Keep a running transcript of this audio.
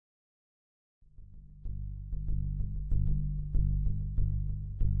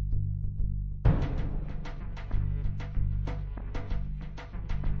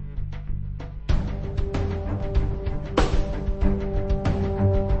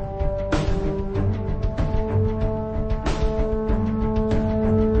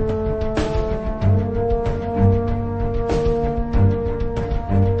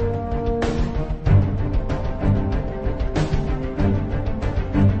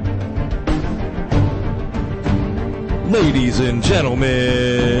Ladies and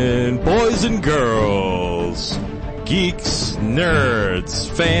gentlemen, boys and girls, geeks, nerds,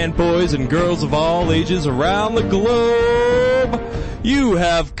 fanboys and girls of all ages around the globe, you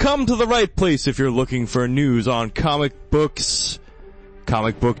have come to the right place if you're looking for news on comic books,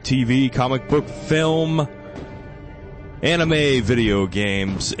 comic book TV, comic book film, anime, video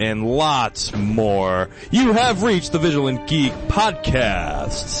games, and lots more. You have reached the Vigilant Geek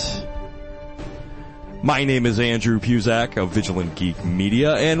Podcast. My name is Andrew Puzak of Vigilant Geek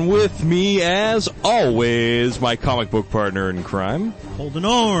Media, and with me, as always, my comic book partner in crime, Holden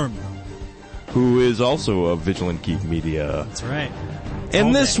Orm, who is also of Vigilant Geek Media. That's right.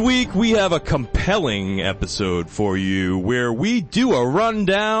 And this week we have a compelling episode for you where we do a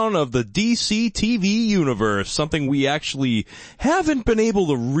rundown of the DC TV universe, something we actually haven't been able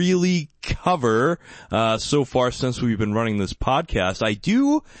to really cover so far since we've been running this podcast. I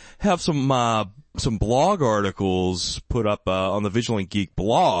do have some blog articles put up on the Vigilant Geek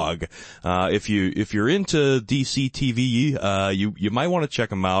blog. If you're into DC TV, you might want to check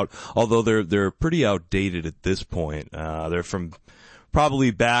them out, although they're pretty outdated at this point. They're from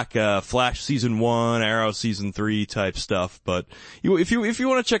probably back Flash season 1, Arrow season 3 type stuff. But if you want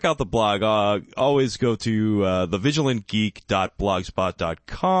to check out the blog, always go to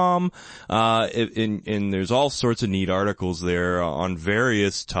thevigilantgeek.blogspot.com. And there's all sorts of neat articles there on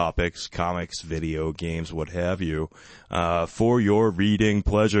various topics, comics, video games, what have you, for your reading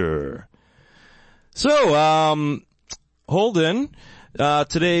pleasure. So, Holden,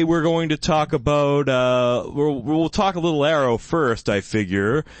 today we're going to talk about, we'll talk a little Arrow first, I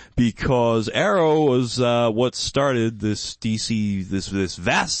figure, because Arrow was, what started this DC, this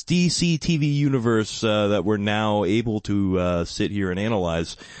vast DC TV universe, that we're now able to, sit here and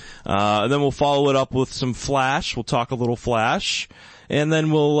analyze. And then we'll follow it up with some Flash. We'll talk a little Flash. And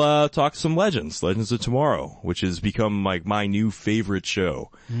then we'll, talk some Legends of Tomorrow, which has become like my new favorite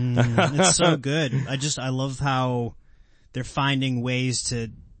show. It's so good. I love how they're finding ways to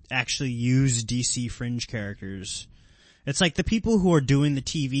actually use DC fringe characters. It's like the people who are doing the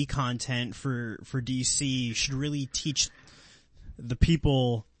TV content for DC should really teach the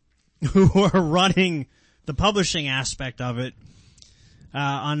people who are running the publishing aspect of it,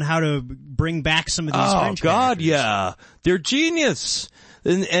 on how to bring back some of these fringe characters. Yeah. They're genius.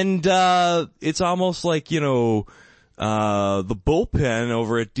 And it's almost like, the bullpen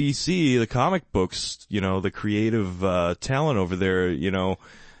over at DC, the comic books, the creative, talent over there,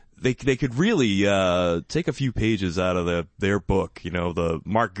 they could really, take a few pages out of their book, the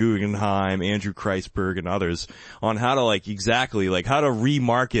Mark Guggenheim, Andrew Kreisberg and others on how to how to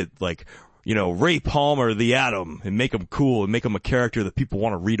remarket, Ray Palmer, the Atom, and make him cool and make him a character that people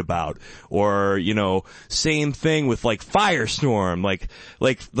want to read about. Or, same thing with Firestorm. Like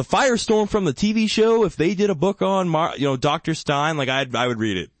the Firestorm from the TV show, if they did a book on, Dr. Stein, I would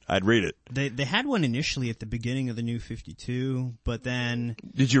read it. I'd read it. They had one initially at the beginning of the New 52, but then...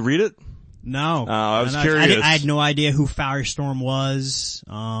 Did you read it? No. Oh, I was curious. I had no idea who Firestorm was.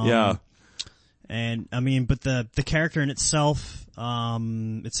 Yeah. And, but the character in itself,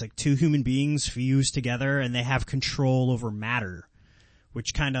 it's like two human beings fused together and they have control over matter,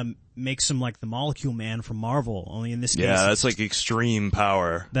 which kind of makes him like the Molecule Man from Marvel, only in this case. Yeah, that's extreme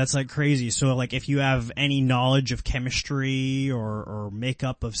power. That's crazy. So if you have any knowledge of chemistry or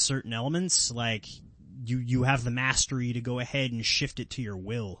makeup of certain elements, you have the mastery to go ahead and shift it to your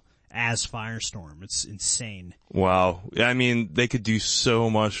will as Firestorm. It's insane. Wow. They could do so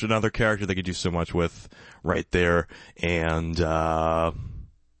much, another character they could do so much with right there. And, what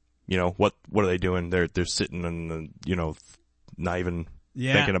are they doing? They're sitting and, not even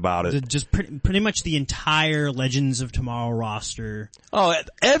thinking about it. Just pretty much the entire Legends of Tomorrow roster. Oh,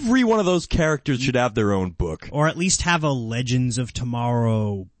 every one of those characters should have their own book. Or at least have a Legends of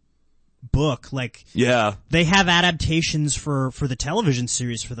Tomorrow book. Yeah. They have adaptations for the television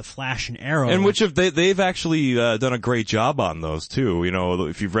series for the Flash and Arrow. And which they've actually done a great job on those too.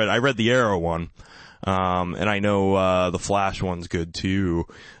 If you've I read the Arrow one. And I know the Flash one's good too.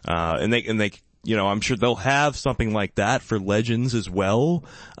 And they I'm sure they'll have something like that for Legends as well.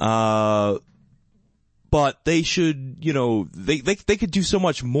 But they should, they could do so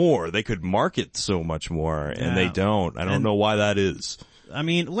much more. They could market so much more, and they don't. I don't know why that is.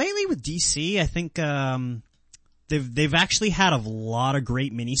 Lately with DC, I think they've actually had a lot of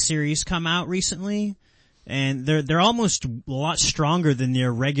great miniseries come out recently, and they're almost a lot stronger than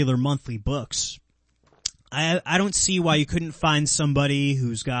their regular monthly books. I don't see why you couldn't find somebody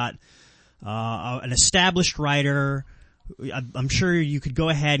who's got an established writer I'm sure you could go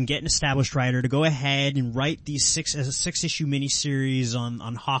ahead and get an established writer to go ahead and write these 6-issue miniseries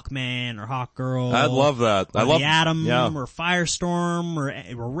on Hawkman or Hawkgirl. I'd love that. I love the Atom or Firestorm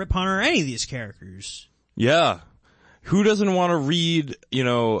or Rip Hunter, or any of these characters. Yeah. Who doesn't want to read,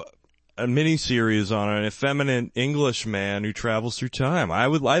 a miniseries on an effeminate Englishman who travels through time? I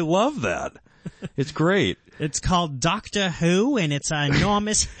love that. It's great. It's called Doctor Who, and it's an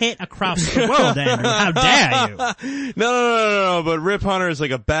enormous hit across the world, Andrew. How dare you? No. But Rip Hunter is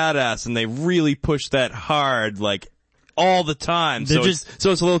like a badass, and they really push that hard, like, all the time. So it's a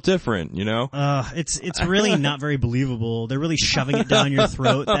little different, It's really not very believable. They're really shoving it down your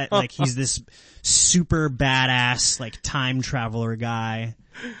throat that, like, he's this super badass, like, time traveler guy.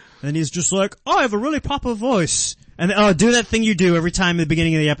 And he's just like, I have a really proper voice. And do that thing you do every time at the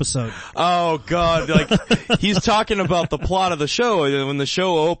beginning of the episode. Oh God, like, he's talking about the plot of the show, and when the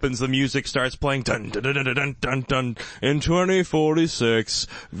show opens, the music starts playing, dun dun dun dun dun dun dun. In 2046,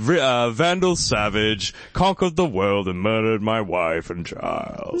 Vandal Savage conquered the world and murdered my wife and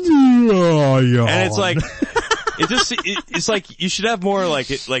child. And it's like, it's like, you should have more like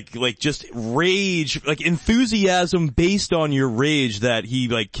just rage, like enthusiasm based on your rage that he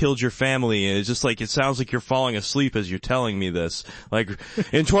like killed your family. And it's just like, it sounds like you're falling asleep as you're telling me this. Like,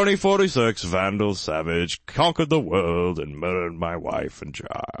 in 2046, Vandal Savage conquered the world and murdered my wife and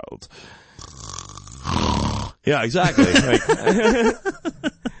child. Yeah, exactly. Like,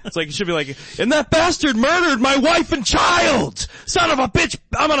 it's like, it should be like, and that bastard murdered my wife and child! Son of a bitch!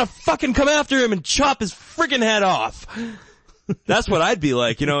 I'm gonna fucking come after him and chop his friggin' head off! That's what I'd be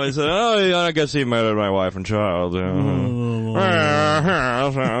like, is, I guess he murdered my wife and child. Murdered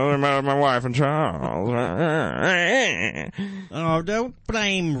my wife and child. Oh, don't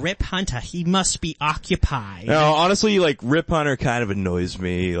blame Rip Hunter. He must be occupied. No, honestly, like, Rip Hunter kind of annoys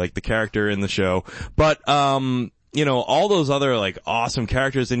me, like, the character in the show. But, all those other, like, awesome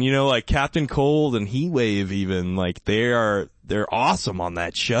characters, and, like, Captain Cold and Heatwave even, like, they're awesome on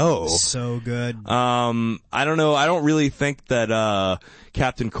that show. So good. I don't know, I don't really think that,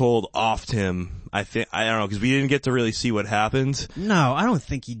 Captain Cold offed him. I don't know, cause we didn't get to really see what happened. No, I don't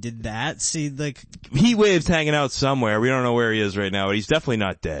think he did that. See, like, Heatwave's hanging out somewhere. We don't know where he is right now, but he's definitely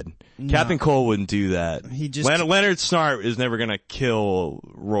not dead. No. Captain Cole wouldn't do that. Leonard Snart is never gonna kill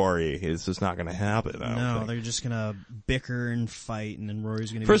Rory. It's just not gonna happen. No, they're just gonna bicker and fight, and then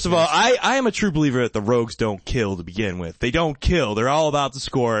Rory's gonna. First of all, I am a true believer that the rogues don't kill to begin with. They don't kill. They're all about the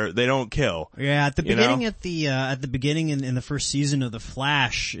score. They don't kill. Yeah, at the beginning, at the beginning in the first season of The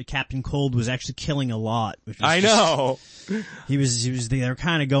Flash, Captain Cold was actually killing a lot. Which was I know. They were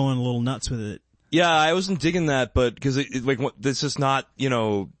kind of going a little nuts with it. Yeah, I wasn't digging that, but because this is not,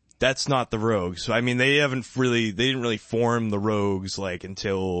 that's not the rogues. So I mean, they didn't really form the rogues like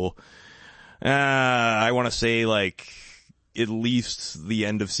until, I want to say like at least the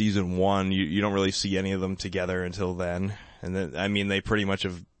end of season 1. You don't really see any of them together until then. And then, I mean, they pretty much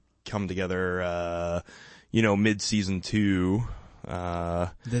have come together, mid-season 2.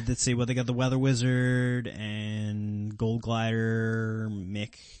 Let's see, they got the Weather Wizard and Gold Glider,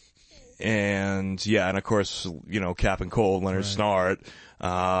 Mick. And yeah, and of course, Captain Cold, Leonard Snart.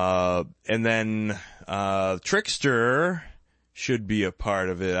 And then, Trickster should be a part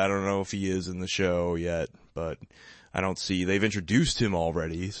of it. I don't know if he is in the show yet, but they've introduced him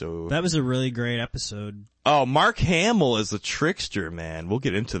already, so. That was a really great episode. Oh, Mark Hamill is the Trickster, man. We'll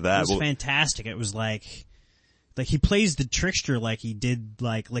get into that. It was fantastic. It was like he plays the Trickster like he did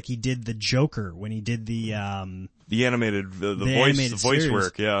the Joker when he did the animated, the voice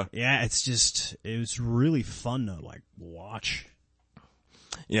work, yeah. Yeah, it was really fun to watch.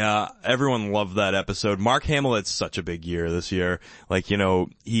 Yeah, everyone loved that episode. Mark Hamill had such a big year this year.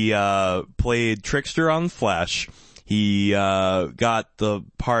 He played Trickster on Flash. He got the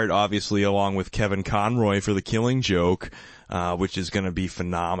part, obviously, along with Kevin Conroy for The Killing Joke, which is going to be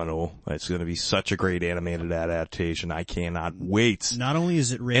phenomenal. It's going to be such a great animated adaptation. I cannot wait. Not only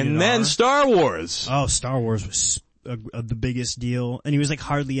is it rated And then R, Star Wars. Oh, Star Wars was the biggest deal. And he was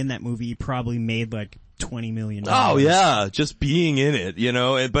hardly in that movie. He probably made $20 million. Oh yeah, just being in it,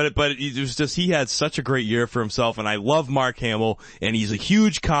 but it was just, he had such a great year for himself, and I love Mark Hamill, and he's a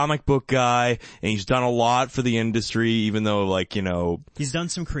huge comic book guy, and he's done a lot for the industry, even though he's done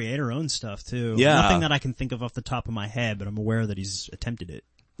some creator-owned stuff too. Yeah. Nothing that I can think of off the top of my head, but I'm aware that he's attempted it.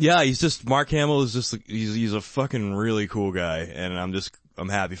 Yeah, Mark Hamill is just, he's a fucking really cool guy, and I'm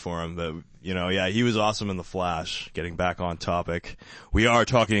happy for him, but, he was awesome in The Flash. Getting back on topic. We are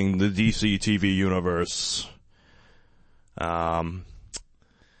talking the DC TV universe. Yeah,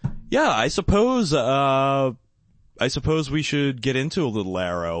 I suppose, I suppose we should get into a little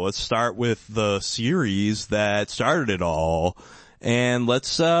Arrow. Let's start with the series that started it all. And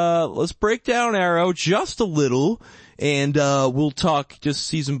let's break down Arrow just a little, and we'll talk just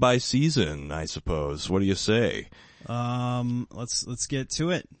season by season, I suppose. What do you say? Let's get to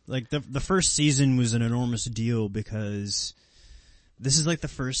it. Like the first season was an enormous deal because this is like the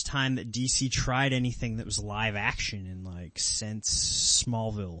first time that DC tried anything that was live action in like since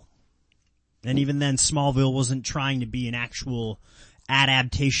Smallville. And even then Smallville wasn't trying to be an actual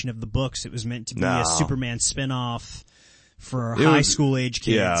adaptation of the books. It was meant to be a Superman spin-off for high school age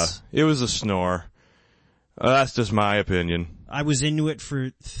kids. Yeah, it was a snore. That's just my opinion. I was into it for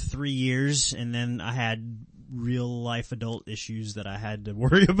 3 years, and then I had real life adult issues that I had to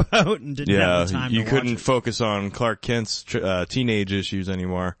worry about and didn't have the time to watch. You couldn't focus on Clark Kent's teenage issues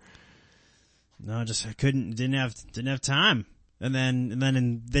anymore. No, I didn't have time. And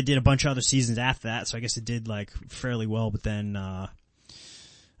then they did a bunch of other seasons after that, so I guess it did like fairly well, but then I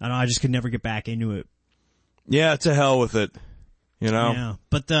don't know, I just could never get back into it. Yeah, to hell with it. You know? Yeah.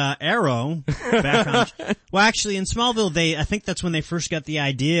 But Arrow, background, well actually in Smallville I think that's when they first got the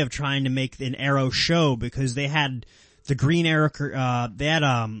idea of trying to make an Arrow show, because they had the Green Arrow, they had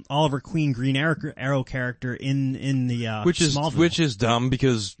Oliver Queen Green Arrow character in the Smallville. Which is dumb,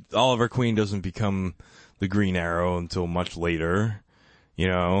 because Oliver Queen doesn't become the Green Arrow until much later. You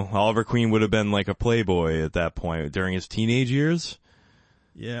know, Oliver Queen would have been like a playboy at that point during his teenage years.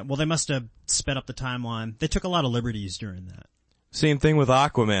 Yeah, well they must have sped up the timeline. They took a lot of liberties during that. Same thing with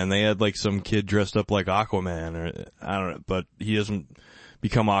Aquaman. They had like some kid dressed up like Aquaman, or I don't know, but he doesn't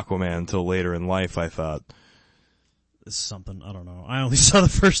become Aquaman until later in life, I thought. This is something, I don't know. I only saw the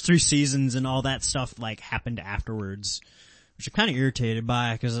first 3 seasons, and all that stuff like happened afterwards, which I'm kind of irritated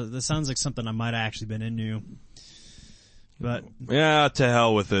by, because this sounds like something I might have actually been into. But yeah, to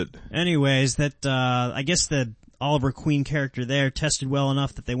hell with it. Anyways, that I guess the Oliver Queen character there tested well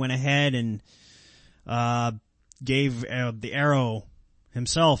enough that they went ahead and gave the Arrow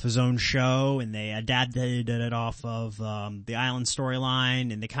himself his own show, and they adapted it off of the Island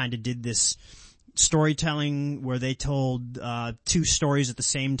storyline, and they kind of did this storytelling where they told 2 stories at the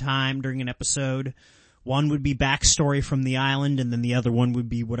same time during an episode. One would be backstory from the Island, and then the other one would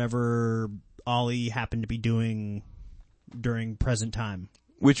be whatever Ollie happened to be doing during present time.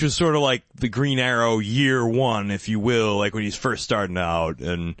 Which was sort of like the Green Arrow year 1, if you will, like when he's first starting out.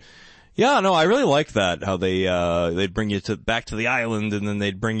 And yeah, no, I really like that, how they'd bring you back to the Island, and then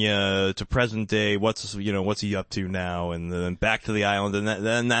they'd bring you to present day, what's he up to now, and then back to the Island, and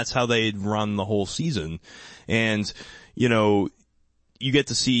then that's how they'd run the whole season. And, you know, you get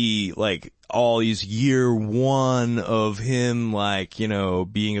to see like all these year 1 of him, like, you know,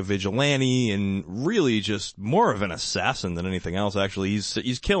 being a vigilante and really just more of an assassin than anything else. Actually,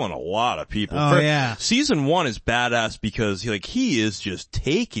 he's killing a lot of people. Oh, yeah. Season 1 is badass because he is just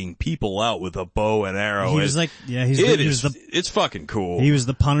taking people out with a bow and arrow. He was like, yeah, it's fucking cool. He was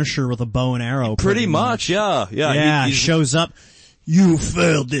the Punisher with a bow and arrow. Pretty much, yeah. Yeah, he shows up, you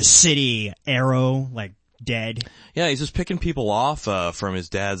failed this city, Arrow, like, dead. Yeah, he's just picking people off from his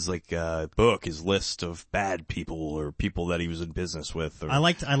dad's book, his list of bad people or people that he was in business with. I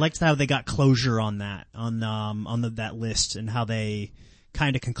liked how they got closure on that that list, and how they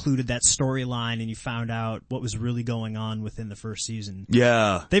kind of concluded that storyline, and you found out what was really going on within the first season.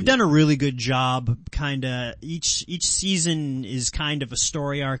 Yeah, they've done a really good job. Kinda each season is kind of a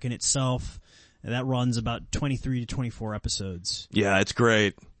story arc in itself, and that runs about 23 to 24 episodes. Yeah, it's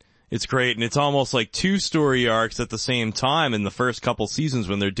great. It's great, and it's almost like 2 story arcs at the same time in the first couple seasons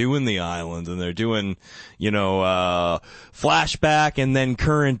when they're doing the Island, and they're doing, you know, flashback and then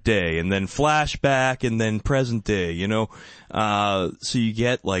current day, and then flashback and then present day, you know. So you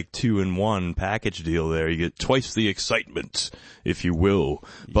get like 2-in-1 package deal there. You get twice the excitement, if you will.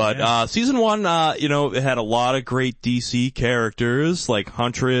 But, season 1, you know, it had a lot of great DC characters like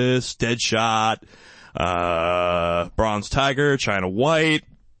Huntress, Deadshot, Bronze Tiger, China White.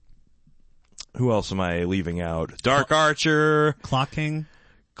 Who else am I leaving out? Dark Archer. Clock King.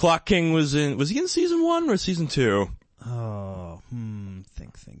 Clock King was he in season 1 or season 2? Oh,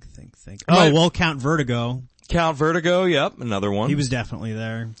 think. Oh, well, Count Vertigo. Count Vertigo, yep, another one. He was definitely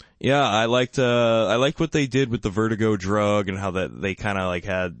there. Yeah, I liked what they did with the Vertigo drug, and how that they kind of like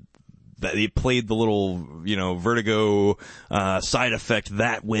had, that they played the little, you know, Vertigo, side effect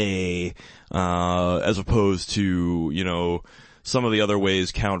that way, as opposed to, you know, some of the other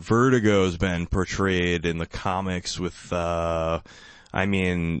ways Count Vertigo's been portrayed in the comics with, I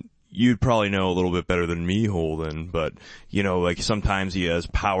mean, you'd probably know a little bit better than me, Holden, but, you know, like sometimes he has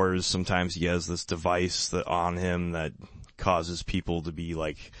powers, sometimes he has this device that on him that causes people to be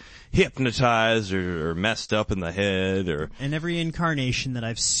like hypnotized or messed up in the head And every incarnation that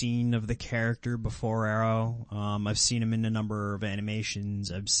I've seen of the character before Arrow, I've seen him in a number of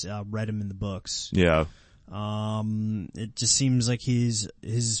animations. I've read him in the books. Yeah. It just seems like his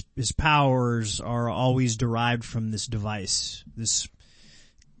powers are always derived from this device, this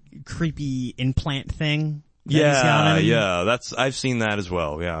creepy implant thing. Yeah, I've seen that as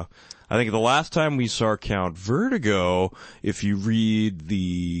well, yeah. I think the last time we saw Count Vertigo, if you read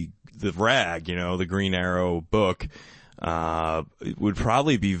the rag, the Green Arrow book, it would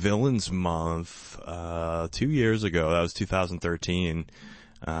probably be Villains Month, 2 years ago. That was 2013.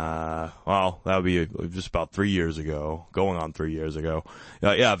 Well, that would be just about 3 years ago, going on 3 years ago.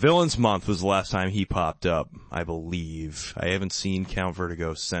 Yeah, Villains Month was the last time he popped up, I believe. I haven't seen Count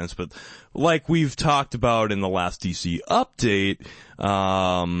Vertigo since, but like we've talked about in the last DC update,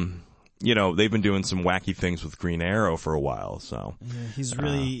 they've been doing some wacky things with Green Arrow for a while, so. Yeah, he's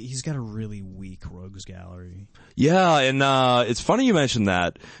got a really weak rogues gallery. Yeah, and it's funny you mentioned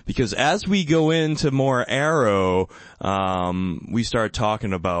that, because as we go into more Arrow, we start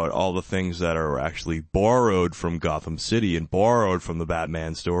talking about all the things that are actually borrowed from Gotham City and borrowed from the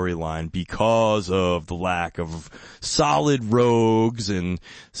Batman storyline because of the lack of solid rogues and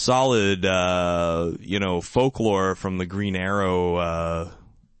solid, folklore from the Green Arrow,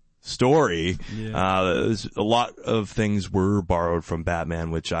 story. Yeah. A lot of things were borrowed from Batman,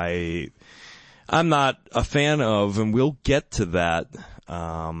 which I'm not a fan of, and we'll get to that.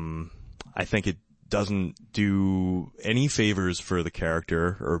 I think it doesn't do any favors for the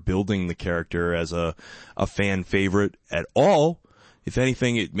character or building the character as a fan favorite at all. If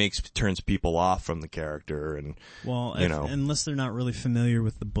anything, it turns people off from the character, and unless they're not really familiar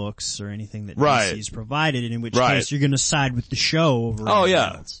with the books or anything that right. DC's provided, in which case you're going to side with the show over. Oh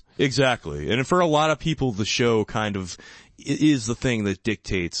yeah, else. Exactly. And for a lot of people, the show kind of is the thing that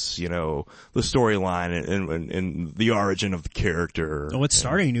dictates, the storyline and the origin of the character. Oh, it's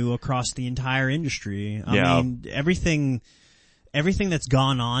starting to across the entire industry. I mean, everything that's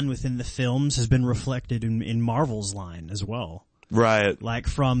gone on within the films has been reflected in Marvel's line as well. Right. Like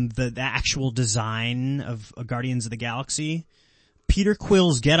from the actual design of Guardians of the Galaxy, Peter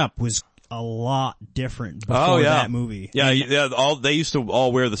Quill's getup was a lot different before that movie. Yeah, they used to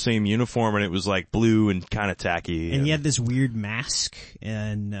all wear the same uniform, and it was like blue and kind of tacky. And he had this weird mask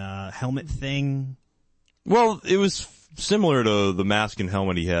and helmet thing. Well, it was similar to the mask and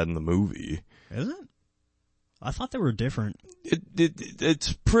helmet he had in the movie. Is it? I thought they were different.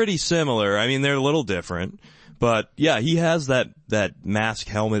 It's pretty similar. I mean, they're a little different. But yeah, he has that mask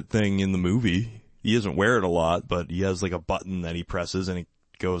helmet thing in the movie. He doesn't wear it a lot, but he has like a button that he presses and it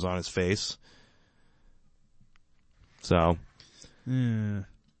goes on his face. So. Yeah.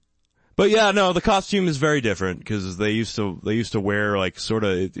 But yeah, no, the costume is very different because they used to wear like sort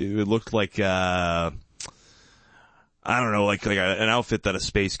of, it looked like, I don't know, like an outfit that a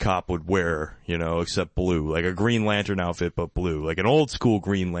space cop would wear, except blue. Like a Green Lantern outfit, but blue. Like an old school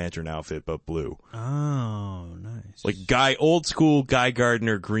Green Lantern outfit, but blue. Oh, nice. Like old school Guy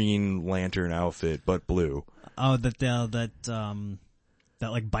Gardner Green Lantern outfit, but blue. Oh, that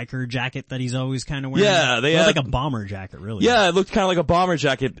like biker jacket that he's always kind of wearing? Yeah, they had like a bomber jacket, really. Yeah, it looked kind of like a bomber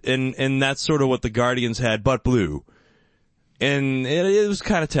jacket, and that's sort of what the Guardians had, but blue. And it was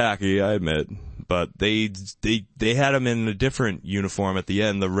kind of tacky, I admit. But they had him in a different uniform at the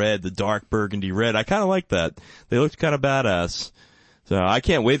end, the dark burgundy red. I kind of like that. They looked kind of badass. So I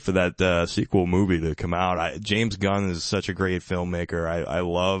can't wait for that sequel movie to come out. James Gunn is such a great filmmaker. I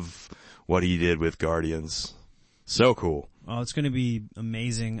love what he did with Guardians. So cool. Oh, it's going to be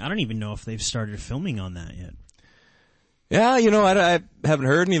amazing. I don't even know if they've started filming on that yet. Yeah, I haven't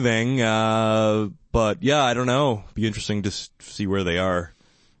heard anything. But yeah, I don't know. Be interesting to see where they are.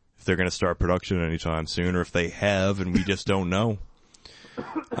 If they're going to start production anytime soon, or if they have and we just don't know.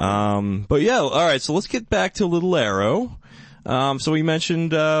 But yeah, alright, so let's get back to Little Arrow. So we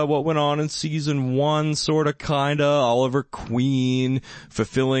mentioned, what went on in season 1, sorta, kinda. Oliver Queen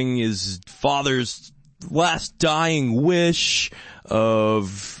fulfilling his father's last dying wish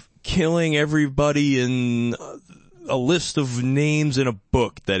of killing everybody in a list of names in a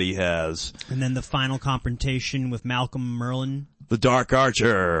book that he has. And then the final confrontation with Malcolm Merlyn. The Dark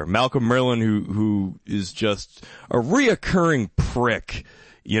Archer, Malcolm Merlyn, who is just a reoccurring prick.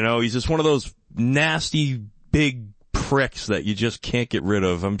 He's just one of those nasty big pricks that you just can't get rid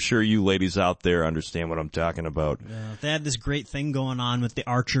of. I'm sure you ladies out there understand what I'm talking about. Yeah, they had this great thing going on with the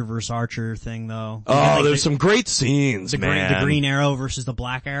Archer versus Archer thing, though. There's some great scenes, man. The Green Arrow versus the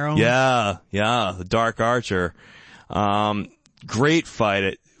Black Arrow. Yeah, the Dark Archer. Great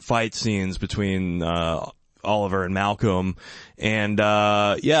fight scenes between Oliver and Malcolm. And,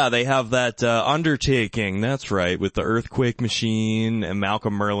 they have that, undertaking. That's right. With the earthquake machine and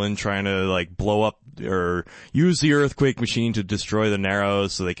Malcolm Merlyn trying to like blow up or use the earthquake machine to destroy the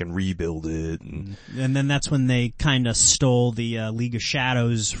Narrows so they can rebuild it. And then that's when they kind of stole the, League of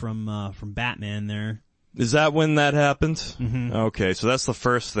Shadows from Batman there. Is that when that happened? Mm-hmm. Okay, so that's the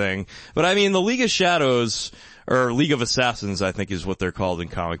first thing. But I mean, the League of Shadows, or League of Assassins, I think is what they're called in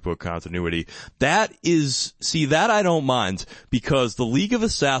comic book continuity. That I don't mind, because the League of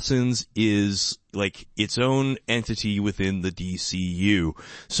Assassins is like its own entity within the DCU.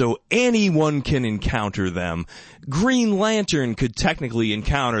 So anyone can encounter them. Green Lantern could technically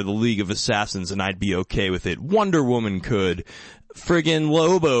encounter the League of Assassins and I'd be okay with it. Wonder Woman could. Friggin'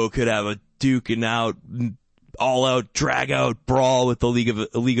 Lobo could have a duking out, all out, drag out brawl with the League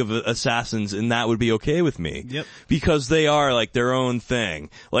of Assassins, and that would be okay with me. Yep. Because they are like their own thing.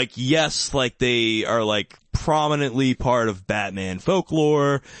 Like, yes, like they are like prominently part of Batman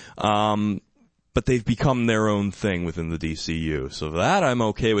folklore, but they've become their own thing within the DCU. So that I'm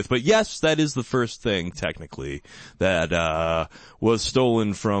okay with. But yes, that is the first thing, technically, that, was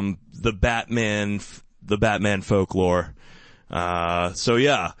stolen from the Batman folklore. So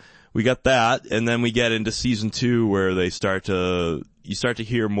yeah, we got that, and then we get into season 2 where you start to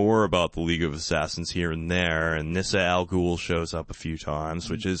hear more about the League of Assassins here and there, and Nyssa Al Ghul shows up a few times,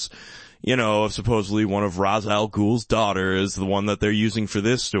 which is, supposedly one of Ra's al Ghul's daughters, the one that they're using for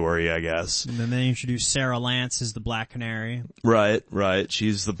this story, I guess. And then they introduce Sarah Lance as the Black Canary. Right.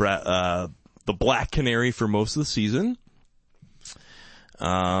 She's the Black Canary for most of the season.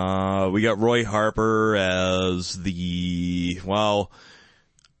 We got Roy Harper as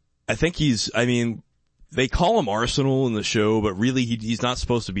I think they call him Arsenal in the show, but really he's not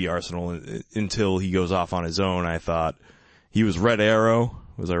supposed to be Arsenal until he goes off on his own. I thought he was Red Arrow.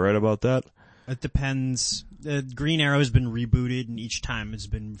 Was I right about that? It depends. Green Arrow's been rebooted, and each time it's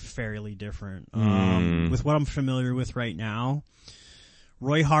been fairly different. With what I'm familiar with right now,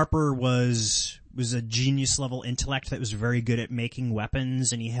 Roy Harper was a genius level intellect that was very good at making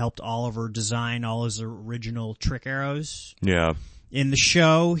weapons, and he helped Oliver design all his original trick arrows. Yeah. In the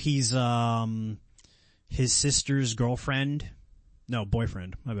show, he's his sister's boyfriend. My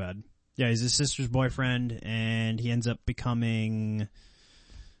bad. Yeah, he's his sister's boyfriend, and he ends up becoming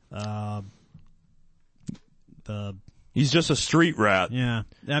he's just a street rat. Yeah.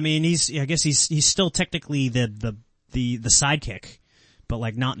 I mean, I guess he's still technically the sidekick, but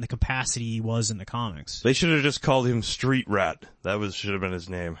like not in the capacity he was in the comics. They should have just called him Street Rat. That should have been his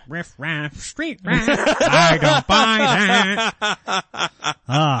name. Riff raff, street rat. I don't buy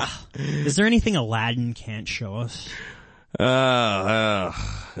that. Is there anything Aladdin can't show us? Ugh.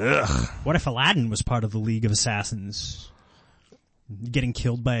 What if Aladdin was part of the League of Assassins? Getting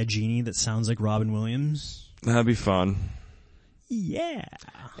killed by a genie that sounds like Robin Williams? That'd be fun. Yeah.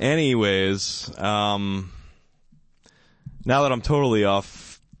 Anyways, now that I'm totally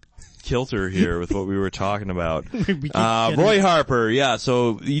off kilter here with what we were talking about, Roy Harper, yeah,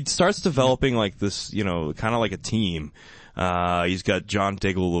 so he starts developing like this, kind of like a team. He's got John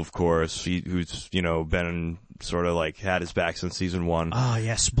Diggle, of course, who's, been sort of like had his back since season 1. Oh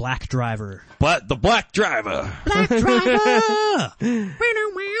yes, Black Driver. The Black Driver! Black Driver!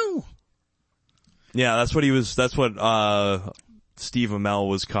 Yeah, that's what Steve Amell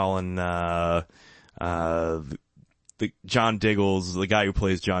was calling, the John Diggle's, the guy who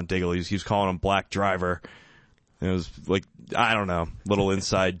plays John Diggle, he was calling him Black Driver. It was like, I don't know, little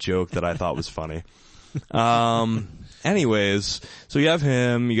inside joke that I thought was funny. Anyways, so you have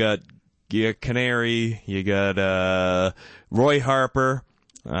him, you got Canary, you got, Roy Harper,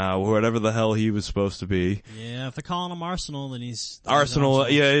 whatever the hell he was supposed to be. Yeah, if they're calling him Arsenal, then he's Arsenal.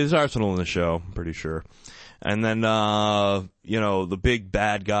 Yeah, he's Arsenal in the show, I'm pretty sure. And then, the big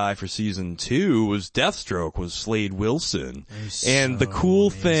bad guy for season 2 was Deathstroke, was Slade Wilson. And the cool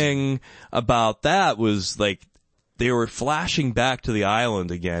thing about that was, like, they were flashing back to the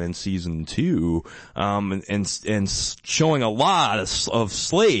island again in season 2, and showing a lot of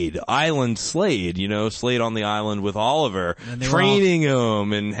Slade, Island Slade, Slade on the island with Oliver, training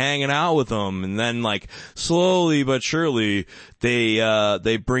him and hanging out with him, and then like slowly but surely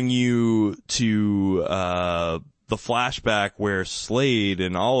they bring you to the flashback where Slade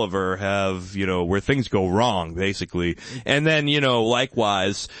and Oliver have, where things go wrong, basically. And then,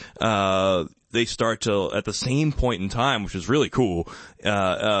 likewise, they start to, at the same point in time, which is really cool,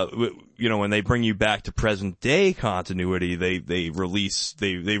 when they bring you back to present day continuity, they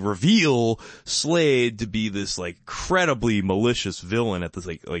reveal Slade to be this, like, incredibly malicious villain at this,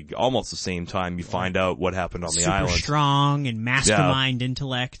 like almost the same time you find out what happened on the island. Super strong and mastermind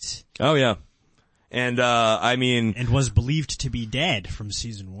intellect. Oh yeah. And, I mean... And was believed to be dead from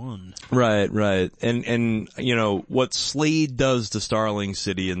season 1. Right. And, you know, what Slade does to Starling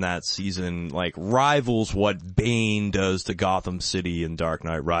City in that season, like, rivals what Bane does to Gotham City in Dark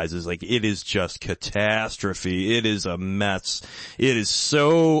Knight Rises. Like, it is just catastrophe. It is a mess. It is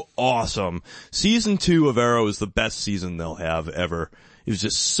so awesome. Season 2 of Arrow is the best season they'll have ever. It was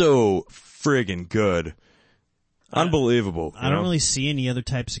just so friggin' good. Unbelievable. I don't really see any other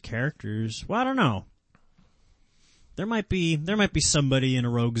types of characters. Well, I don't know. There might be somebody in a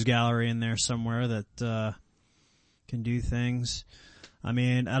rogues gallery in there somewhere that can do things. I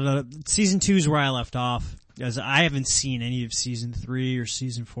mean, I don't know. Season 2 is where I left off, as I haven't seen any of season 3 or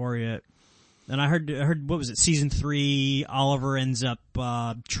season 4 yet. And I heard what was it? Season 3, Oliver ends up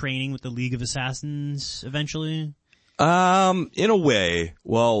training with the League of Assassins eventually. In a way.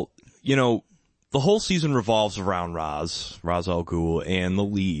 Well, you know, the whole season revolves around Ra's al Ghul and the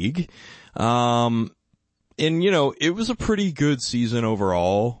League. And you know, it was a pretty good season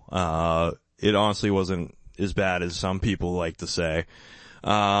overall. It honestly wasn't as bad as some people like to say.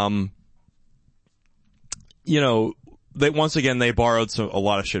 You know, once again, they borrowed a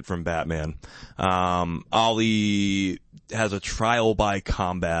lot of shit from Batman. Ollie has a trial by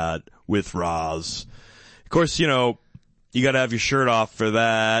combat with Ra's. Of course, you know, you gotta have your shirt off for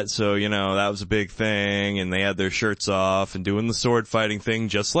that, so, you know, that was a big thing, and they had their shirts off and doing the sword fighting thing,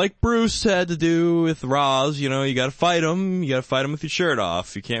 just like Bruce had to do with Ra's. You know, you gotta fight him with your shirt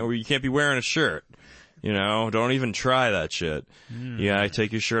off. You can't be wearing a shirt. You know, don't even try that shit. You gotta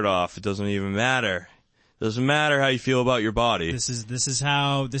take your shirt off. It doesn't even matter. Doesn't matter how you feel about your body. This is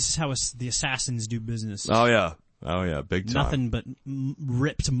how the assassins do business. Oh yeah, big time. Nothing but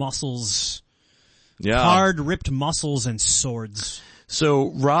ripped muscles. Yeah. Hard ripped muscles and swords.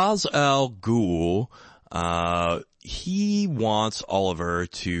 So Ra's al Ghul, he wants Oliver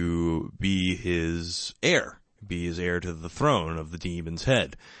to be his heir to the throne of the Demon's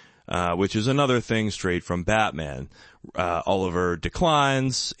Head, which is another thing straight from Batman. Oliver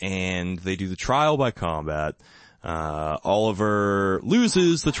declines, and they do the trial by combat. Oliver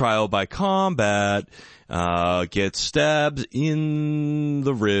loses the trial by combat, gets stabbed in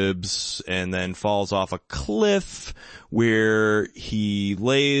the ribs, and then falls off a cliff where he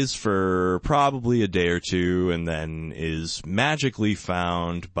lays for probably a day or two, and then is magically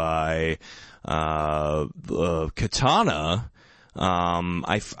found by Katana.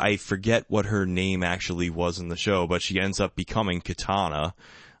 I forget what her name actually was in the show, but she ends up becoming Katana,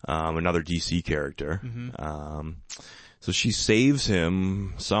 another DC character. Mm-hmm. So she saves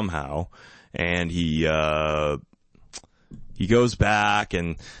him somehow, and he goes back,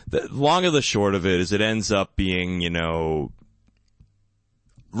 and the long of the short of it is it ends up being, you know,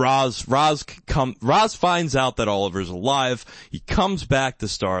 Ra's finds out that Oliver's alive. He comes back to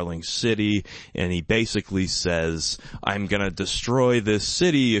Starling City, and he basically says, I'm gonna destroy this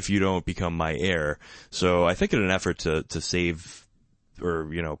city if you don't become my heir. So I think in an effort to save,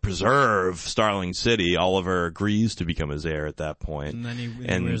 or, you know, preserve Starling City, Oliver agrees to become his heir at that point. And then he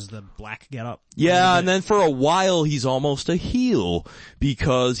wears the black getup. Yeah, and then for a while he's almost a heel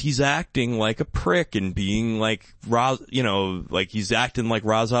because he's acting like a prick and being like like he's acting like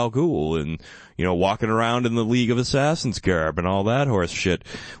Ra's al Ghul and, you know, walking around in the League of Assassins garb and all that horse shit.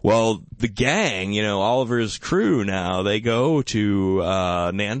 Well, the gang, you know, Oliver's crew now, they go to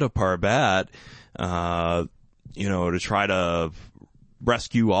Nanda Parbat, you know, to try to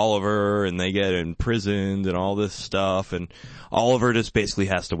rescue Oliver, and they get imprisoned and all this stuff, and Oliver just basically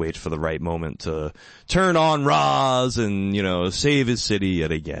has to wait for the right moment to turn on Ra's and, you know, save his city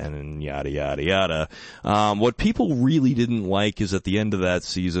yet again, and yada yada yada. What people really didn't like is at the end of that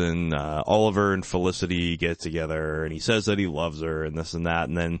season, Oliver and Felicity get together, and he says that he loves her and this and that,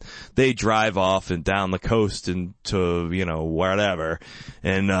 and then they drive off and down the coast into, you know, whatever,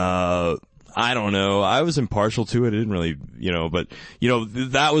 and I don't know. I was impartial to it. I didn't really, you know, but, you know,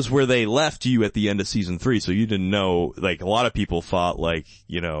 that was where they left you at the end of season 3. So you didn't know, like, a lot of people thought, like,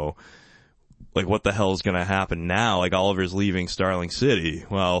 you know, like, what the hell is going to happen now? Like, Oliver's leaving Starling City.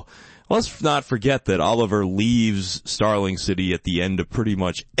 Well, let's not forget that Oliver leaves Starling City at the end of pretty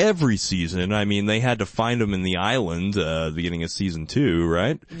much every season. I mean, they had to find him in the island, the beginning of season 2,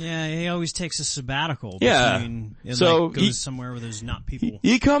 right? Yeah, he always takes a sabbatical. Yeah. So like, goes somewhere where there's not people.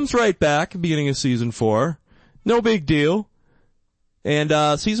 He comes right back, beginning of season 4. No big deal.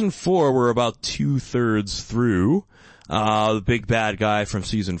 And, season 4, we're about 2/3 through. The big bad guy from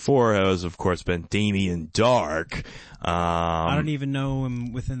season 4 has, of course, been Damien Dark. I don't even know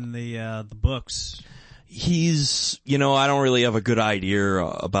him within the books. He's, you know, I don't really have a good idea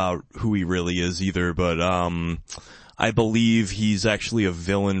about who he really is either, but, I believe he's actually a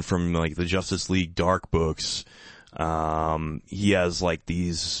villain from like the Justice League Dark books. He has like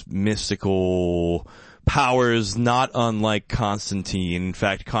these mystical powers, not unlike Constantine. In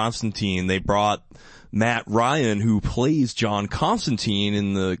fact, Constantine, they brought Matt Ryan, who plays John Constantine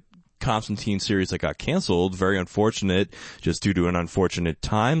in the Constantine series that got canceled. Very unfortunate, just due to an unfortunate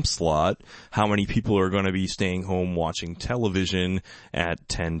time slot. How many people are going to be staying home watching television at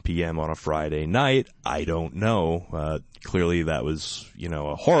 10 p.m. on a Friday night? I don't know. Clearly that was,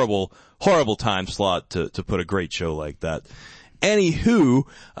 a horrible, horrible time slot to put a great show like that. Anywho,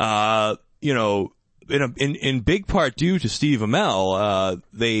 in big part due to Steve Amell,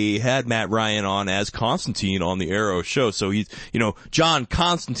 they had Matt Ryan on as Constantine on the Arrow show. So he's, John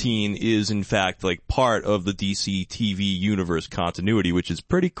Constantine is in fact like part of the DC TV universe continuity, which is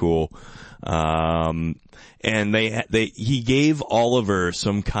pretty cool. And he gave Oliver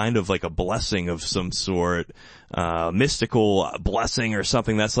some kind of like a blessing of some sort, mystical blessing or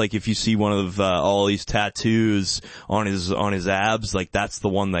something. That's like if you see one of, all these tattoos on his abs, like that's the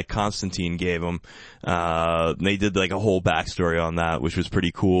one that Constantine gave him. They did like a whole backstory on that, which was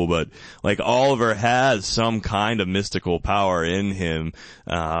pretty cool, but like Oliver has some kind of mystical power in him.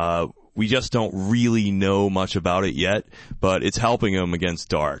 We just don't really know much about it yet, but it's helping him against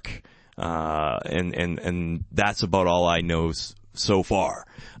Dark. And that's about all I know so far.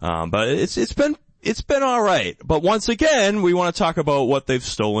 But it's been alright. But once again, we want to talk about what they've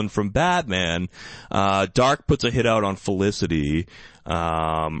stolen from Batman. Dark puts a hit out on Felicity,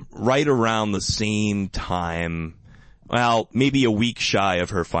 right around the same time. Well, maybe a week shy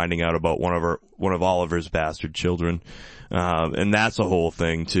of her finding out about one of Oliver's bastard children. And that's a whole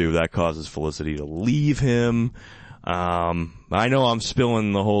thing too. That causes Felicity to leave him. I know I'm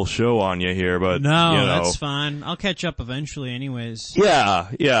spilling the whole show on you here, but no, that's fine. I'll catch up eventually anyways. Yeah.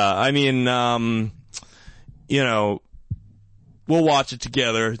 I mean, we'll watch it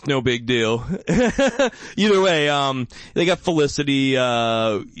together. It's no big deal. Either way, they got Felicity,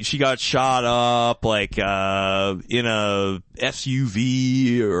 she got shot up, like, in a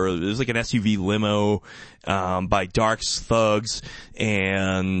SUV, or it was like an SUV limo, by Dark's thugs,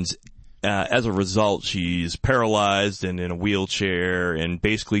 and as a result, she's paralyzed and in a wheelchair and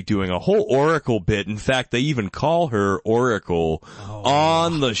basically doing a whole Oracle bit. In fact, they even call her Oracle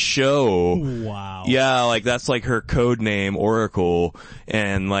on the show. Wow. Yeah, like that's like her code name, Oracle.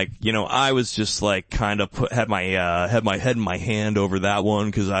 And like, I was just like kind of had my head in my hand over that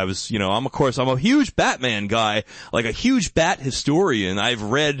one, cause I was, I'm a huge Batman guy, like a huge Bat historian. I've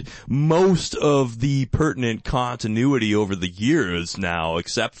read most of the pertinent continuity over the years now,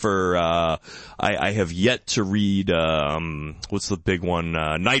 except for, I have yet to read, what's the big one?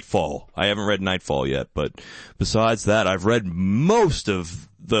 Nightfall. I haven't read Nightfall yet, but besides that, I've read most of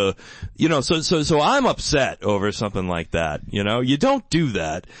the, so I'm upset over something like that, You don't do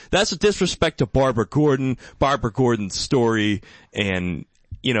that. That's a disrespect to Barbara Gordon's story, and,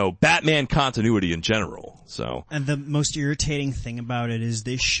 Batman continuity in general, so. And the most irritating thing about it is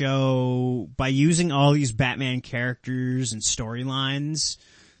this show, by using all these Batman characters and storylines,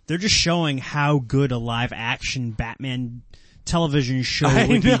 they're just showing how good a live action Batman television show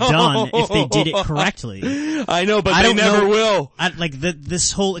would be done if they did it correctly. I know, but they never will.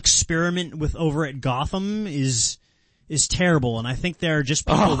 This whole experiment with over at Gotham is terrible, and I think there are just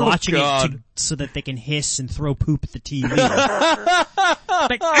people watching it so that they can hiss and throw poop at the TV.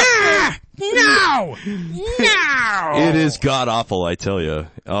 Like, no! It is god awful, I tell you.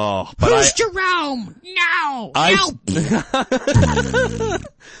 Oh, but who's Jerome? No!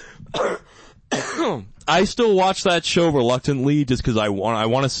 I still watch that show reluctantly just because I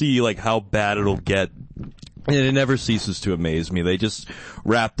want to see like how bad it'll get. And it never ceases to amaze me. They just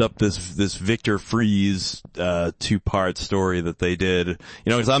wrapped up this Victor Freeze, 2-part story that they did,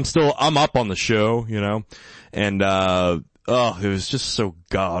 cause I'm up on the show, and, it was just so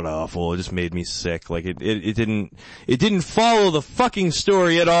god awful. It just made me sick. Like it didn't follow the fucking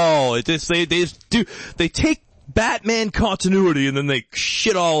story at all. They take Batman continuity and then they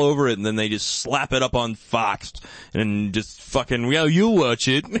shit all over it and then they just slap it up on Fox and just fucking, you watch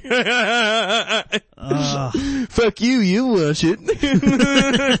it. Fuck you watch it. And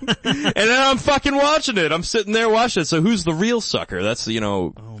then I'm fucking watching it. I'm sitting there watching it. So who's the real sucker? That's,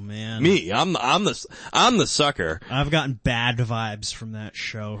 oh man. Me. I'm the sucker. I've gotten bad vibes from that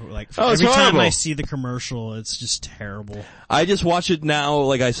show. Like every time I see the commercial, it's just terrible. I just watch it now,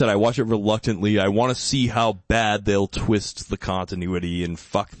 like I said, I watch it reluctantly. I want to see how bad they'll twist the continuity and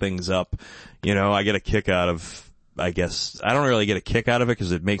fuck things up. I get a kick out of I guess I don't really get a kick out of it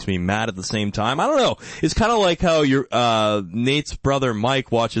because it makes me mad at the same time. I don't know. It's kind of like how your Nate's brother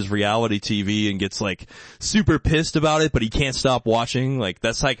Mike watches reality TV and gets like super pissed about it, but he can't stop watching. Like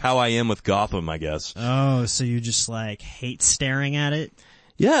that's like how I am with Gotham, I guess. Oh, so you just like hate staring at it?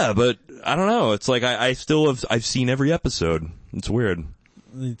 Yeah, but I don't know. It's like I've seen every episode. It's weird.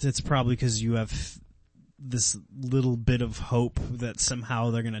 It's probably because you have this little bit of hope that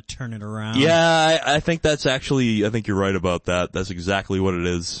somehow they're gonna turn it around. Yeah, I think that's actually, I think you're right about that. That's exactly what it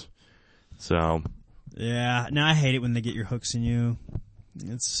is. So. Yeah, no, I hate it when they get your hooks in you.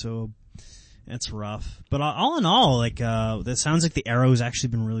 It's rough. But all in all, like, that sounds like the Arrow's actually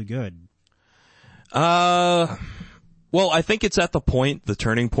been really good. Well, I think it's at the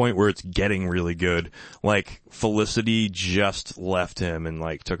turning point where it's getting really good. Like, Felicity just left him and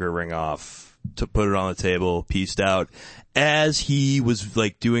like took her ring off to put it on the table, pieced out, as he was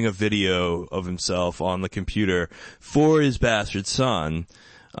like doing a video of himself on the computer for his bastard son.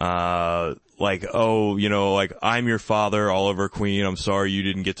 Like, oh, you know, like, I'm your father, Oliver Queen, I'm sorry you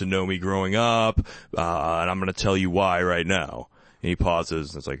didn't get to know me growing up, and I'm gonna tell you why right now. And he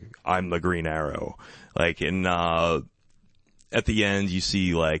pauses, and it's like, I'm the Green Arrow. Like, and, at the end you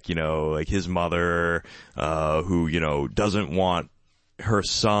see like, you know, like his mother, who, you know, doesn't want her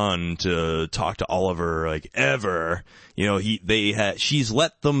son to talk to Oliver, like, ever. You know, she's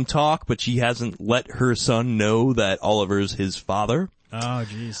let them talk, but she hasn't let her son know that Oliver's his father. Oh,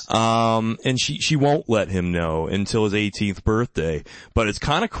 jeez. And she won't let him know until his 18th birthday. But it's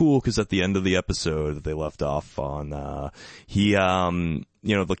kind of cool because at the end of the episode that they left off on, you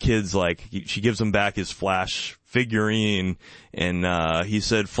know, the kid's like, she gives him back his Flash figurine, and he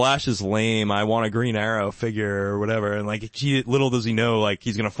said, Flash is lame, I want a Green Arrow figure or whatever, and like, little does he know, like,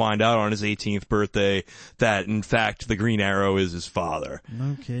 he's gonna find out on his 18th birthday that, in fact, the Green Arrow is his father.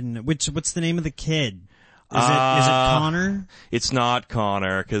 No kidding. What's the name of the kid? Is it Connor? It's not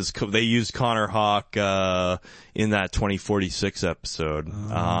Connor, cause they used Connor Hawk, in that 2046 episode.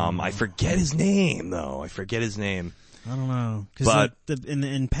 I forget his name, though. I don't know. Cause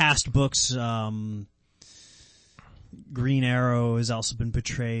in past books, Green Arrow has also been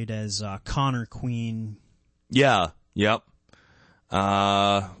portrayed as, Connor Queen. Yeah, yep.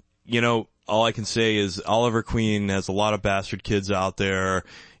 You know, all I can say is Oliver Queen has a lot of bastard kids out there.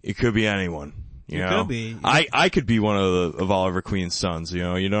 It could be anyone. You know? Could be. I could be one of Oliver Queen's sons,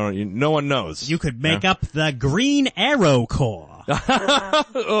 you know, no one knows. You could make up the Green Arrow Corps.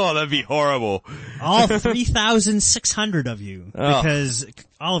 Oh, that'd be horrible. All 3,600 of you. Because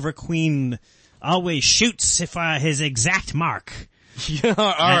Oliver Queen always shoots if his exact mark. Yeah,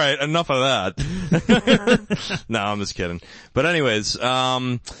 alright, enough of that. No, I'm just kidding. But anyways,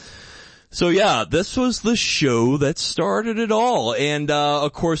 so yeah, this was the show that started it all. And,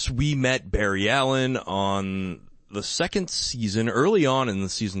 of course, we met Barry Allen on the second season, early on in the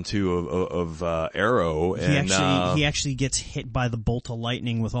season 2 of Arrow. He actually gets hit by the bolt of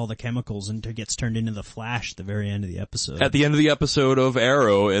lightning with all the chemicals and gets turned into the Flash at the very end of the episode. At the end of the episode of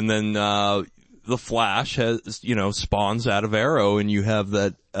Arrow, and then, the Flash spawns out of Arrow, and you have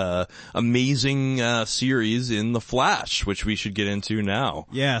that, amazing, series in The Flash, which we should get into now.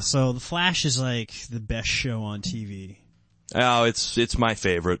 Yeah, so The Flash is like the best show on TV. Oh, it's my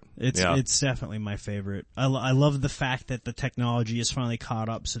favorite. It's definitely my favorite. I love the fact that the technology is finally caught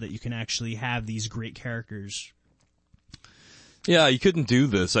up so that you can actually have these great characters. Yeah, you couldn't do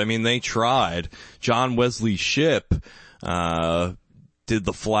this. I mean, they tried. John Wesley Shipp, did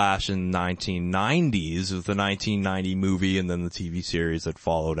The Flash in the 1990s with the 1990 movie and then the TV series that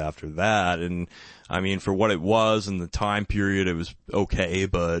followed after that. And I mean, for what it was and the time period, it was okay,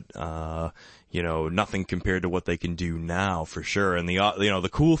 but, nothing compared to what they can do now for sure. And the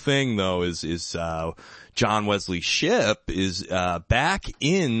cool thing though is John Wesley Shipp is, back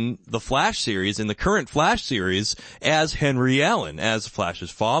in the Flash series, in the current Flash series, as Henry Allen, as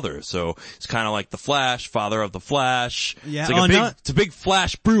Flash's father. So it's kind of like the Flash, father of the Flash. Yeah. It's a big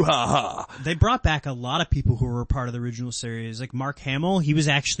Flash brouhaha. They brought back a lot of people who were part of the original series. Like Mark Hamill, he was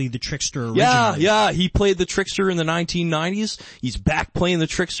actually the Trickster originally. Yeah, he played the Trickster in the 1990s. He's back playing the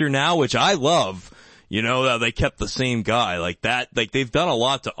Trickster now, which I love. You know, they kept the same guy like that. Like they've done a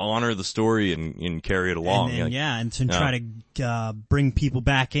lot to honor the story and carry it along. And to try to bring people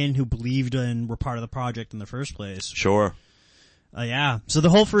back in who believed and were part of the project in the first place. Sure. Yeah. So the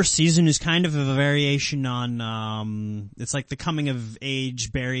whole first season is kind of a variation on, it's like the coming of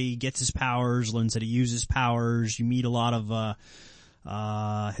age. Barry gets his powers, learns how to use his powers. You meet a lot of,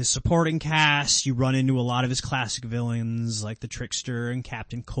 his supporting cast. You run into a lot of his classic villains like the Trickster and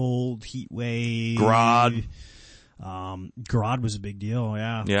Captain Cold, Heatwave, Grodd. Grodd was a big deal,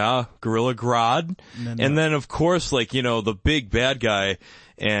 yeah. Yeah, Gorilla Grodd. And then of course, like, you know, the big bad guy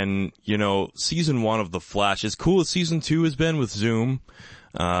and, you know, season 1 of The Flash, as cool as season 2 has been with Zoom,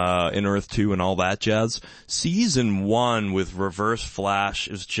 in Earth 2 and all that jazz, season 1 with Reverse Flash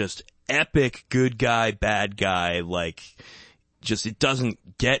is just epic good guy, bad guy, like, just, it doesn't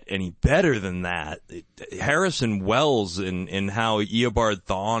get any better than that. Harrison Wells and how Eobard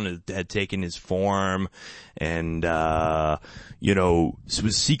Thawne had taken his form and, you know,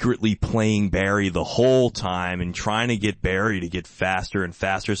 was secretly playing Barry the whole time and trying to get Barry to get faster and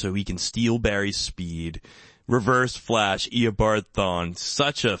faster so he can steal Barry's speed. Reverse Flash, Eobard Thawne,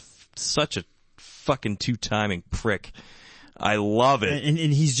 such a fucking two-timing prick. I love it. And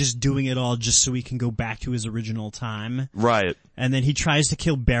he's just doing it all just so he can go back to his original time. Right. And then he tries to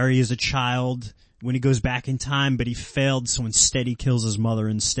kill Barry as a child when he goes back in time, but he failed, so instead he kills his mother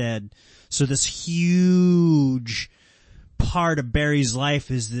instead. So this huge part of Barry's life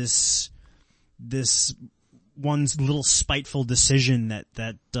is this one little spiteful decision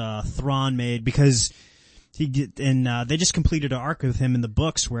that Thrawn made, because they just completed an arc with him in the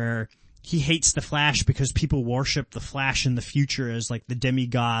books where he hates the Flash because people worship the Flash in the future as like the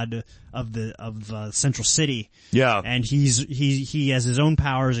demigod of Central City. Yeah. And he has his own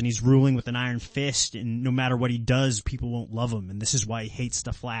powers and he's ruling with an iron fist, and no matter what he does, people won't love him, and this is why he hates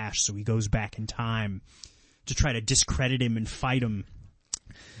the Flash, so he goes back in time to try to discredit him and fight him.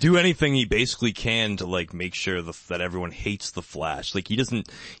 Do anything he basically can to like make sure that everyone hates the Flash. Like he doesn't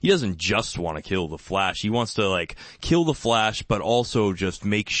just want to kill the Flash. He wants to like kill the Flash, but also just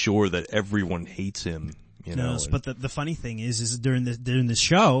make sure that everyone hates him. You know. But the funny thing is during the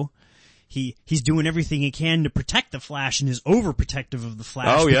show, he's doing everything he can to protect the Flash and is overprotective of the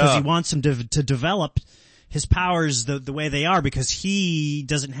Flash because he wants him to develop his powers the way they are, because he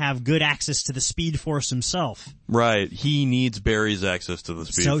doesn't have good access to the Speed Force himself. Right. He needs Barry's access to the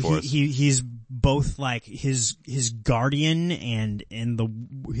Speed Force. So he's both like his guardian and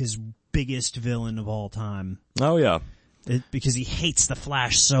his biggest villain of all time. Oh yeah. Because he hates the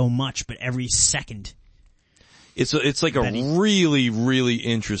Flash so much, but every second. It's like a really, really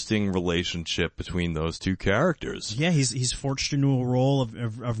interesting relationship between those two characters. Yeah, he's forged into a role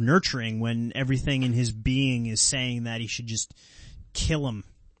of nurturing when everything in his being is saying that he should just kill him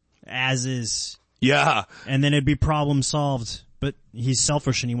as is. Yeah. And then it'd be problem solved. But he's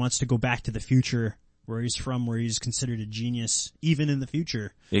selfish and he wants to go back to the future where he's from, where he's considered a genius, even in the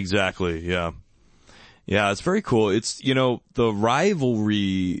future. Exactly, yeah. Yeah, it's very cool. It's, you know, the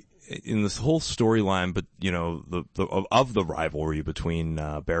rivalry in this whole storyline, but you know, the rivalry between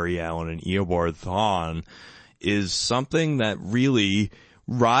Barry Allen and Eobard Thawne is something that really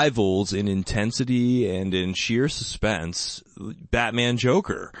rivals in intensity and in sheer suspense Batman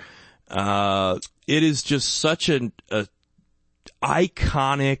Joker. It is just such an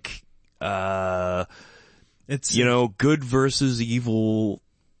iconic, it's, you know, good versus evil,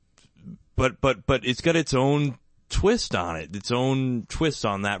 but it's got its own twist on it, its own twist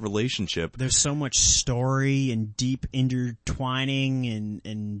on that relationship. There's so much story and deep intertwining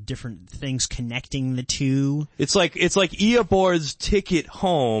and different things connecting the two. It's like Eobard's ticket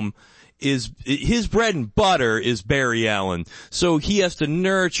home is, his bread and butter is Barry Allen. So he has to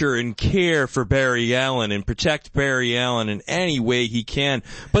nurture and care for Barry Allen and protect Barry Allen in any way he can.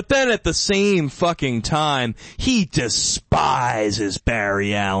 But then at the same fucking time, he despises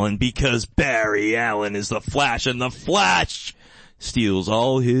Barry Allen because Barry Allen is the Flash, and the Flash steals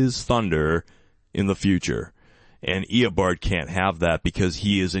all his thunder in the future. And Eobard can't have that because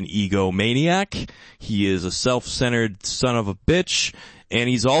he is an egomaniac. He is a self-centered son of a bitch. And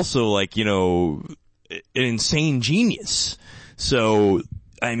he's also like, you know, an insane genius. So,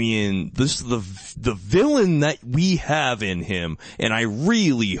 I mean, this is the villain that we have in him. And I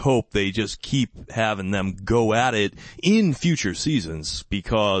really hope they just keep having them go at it in future seasons,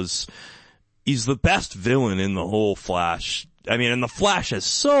 because he's the best villain in the whole Flash. I mean, and the Flash has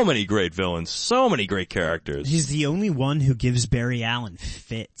so many great villains, so many great characters. He's the only one who gives Barry Allen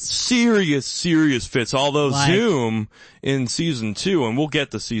fits. Serious fits. Although Zoom in season 2, and we'll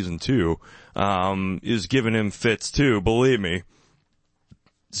get to season 2, is giving him fits too, believe me.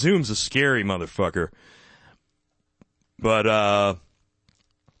 Zoom's a scary motherfucker. But,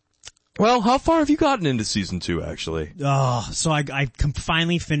 well, how far have you gotten into season 2, actually? So I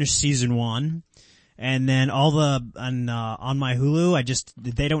finally finished season 1. And then on my Hulu,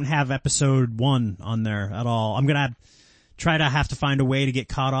 they don't have episode 1 on there at all. I'm gonna have to find a way to get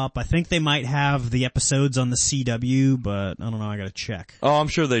caught up. I think they might have the episodes on the CW, but I don't know, I gotta check. Oh, I'm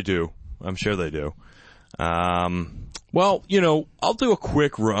sure they do. Well, I'll do a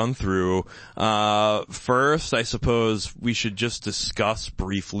quick run through. First, I suppose we should just discuss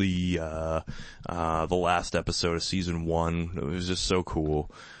briefly, the last episode of season 1. It was just so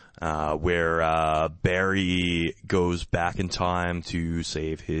cool. Where, Barry goes back in time to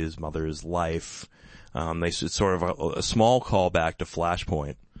save his mother's life. It's sort of a small callback to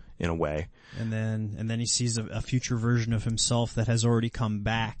Flashpoint in a way. And then he sees a future version of himself that has already come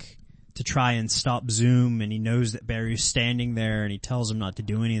back to try and stop Zoom, and he knows that Barry's standing there, and he tells him not to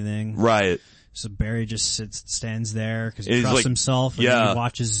do anything. Right. So Barry just stands there because he trusts himself, and then he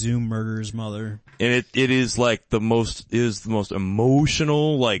watches Zoom murder his mother. And it is like the most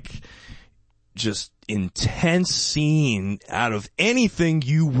emotional, like, just intense scene out of anything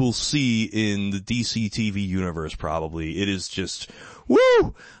you will see in the DC TV universe, probably. It is just,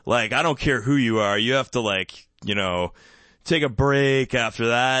 woo! Like, I don't care who you are, you have to, like, take a break after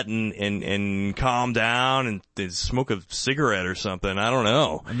that and calm down and smoke a cigarette or something. I don't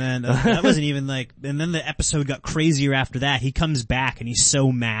know. And then that wasn't even like, and then the episode got crazier after that. He comes back and he's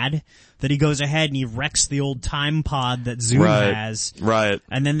so mad that he goes ahead and he wrecks the old time pod that Zoom has. Right.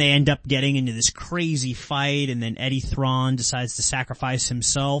 And then they end up getting into this crazy fight, and then Eddie Thrawn decides to sacrifice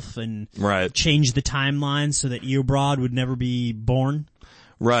himself and change the timeline so that Eobard would never be born.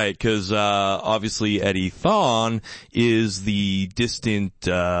 Right, because obviously Eddie Thawne is the distant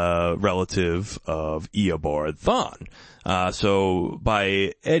relative of Eobard Thawne. So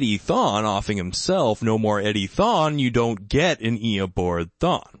by Eddie Thawne offing himself, no more Eddie Thawne, you don't get an Eobard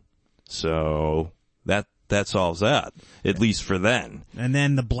Thawne. So that solves that, at least for then. And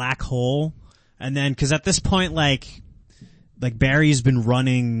then the black hole, and then because at this point, like Barry's been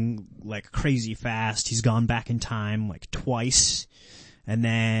running like crazy fast. He's gone back in time like twice. And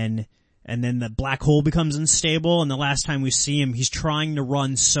then the black hole becomes unstable, and the last time we see him, he's trying to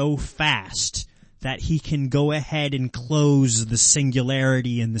run so fast that he can go ahead and close the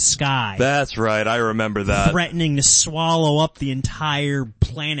singularity in the sky. That's right, I remember that. Threatening to swallow up the entire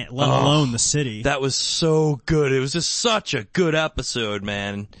planet, let alone the city. That was so good. It was just such a good episode,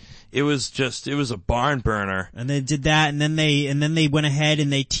 man. It was a barn burner. And they did that, and then they went ahead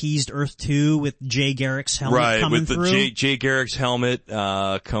and they teased Earth 2 with Jay Garrick's helmet coming through. Right, with the Jay Garrick's helmet,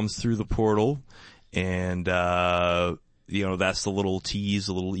 comes through the portal, and, that's the little tease,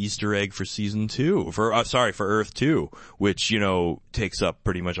 a little Easter egg for season 2, for Earth 2, which, takes up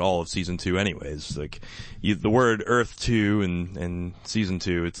pretty much all of season 2 anyways. Like, the word Earth 2 and season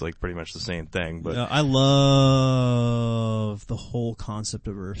 2, it's like pretty much the same thing, but. I love the whole concept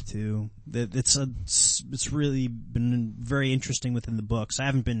of Earth 2. It's really been very interesting within the books. I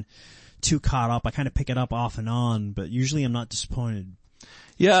haven't been too caught up. I kind of pick it up off and on, but usually I'm not disappointed.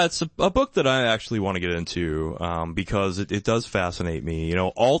 Yeah, it's a book that I actually want to get into, because it does fascinate me.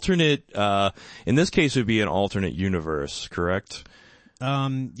 Alternate, in this case it would be an alternate universe, correct?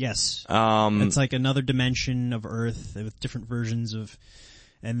 Yes. It's like another dimension of Earth with different versions of,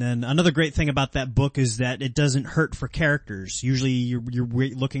 and then another great thing about that book is that it doesn't hurt for characters. Usually you're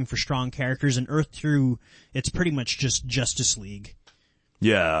looking for strong characters, and Earth 2, it's pretty much just Justice League.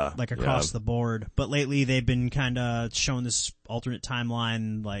 Yeah. Like across the board. But lately they've been kinda showing this alternate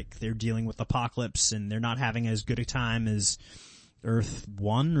timeline, like they're dealing with Apocalypse and they're not having as good a time as Earth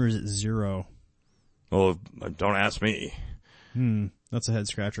 1, or is it 0? Well, don't ask me. That's a head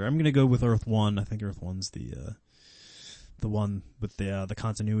scratcher. I'm gonna go with Earth 1. I think Earth 1's the one with the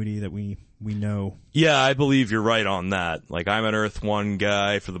continuity that we know. Yeah, I believe you're right on that. Like, I'm an Earth 1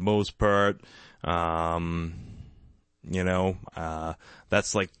 guy for the most part.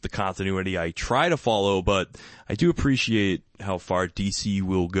 That's like the continuity I try to follow, but I do appreciate how far DC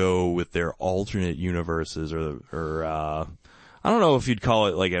will go with their alternate universes, or I don't know if you'd call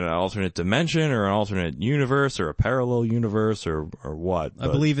it like an alternate dimension or an alternate universe or a parallel universe or what. I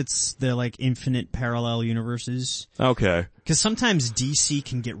believe they're like infinite parallel universes. Okay. Cause sometimes DC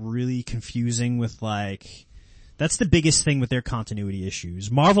can get really confusing with like, that's the biggest thing with their continuity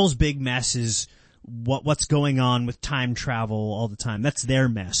issues. Marvel's big mess is what's going on with time travel all the time. That's their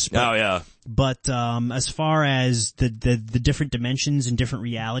mess. But, But as far as the different dimensions and different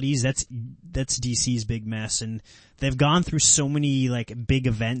realities, that's DC's big mess, and they've gone through so many like big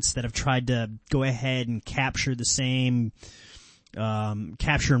events that have tried to go ahead and capture the same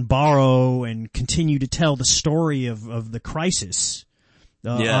capture and borrow and continue to tell the story of the crisis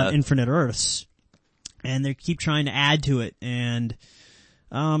on Infinite Earths. And they keep trying to add to it, and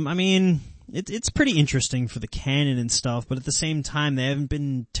I mean, it's pretty interesting for the canon and stuff, but at the same time, they haven't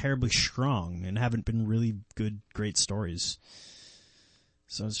been terribly strong and haven't been really great stories.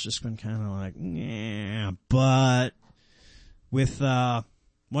 So it's just been kind of like, yeah. But with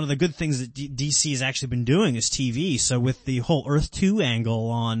one of the good things that DC has actually been doing is TV. So with the whole Earth 2 angle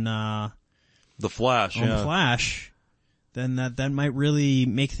on, The Flash, The Flash, then that might really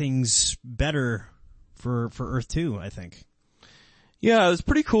make things better for Earth 2, I think. Yeah, it's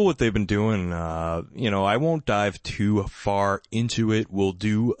pretty cool what they've been doing. I won't dive too far into it. We'll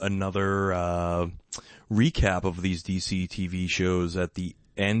do another, recap of these DC TV shows at the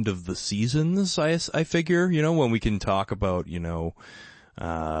end of the seasons, I figure, when we can talk about,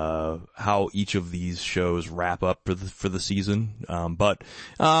 how each of these shows wrap up for the season. But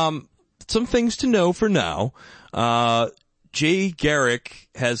some things to know for now. Jay Garrick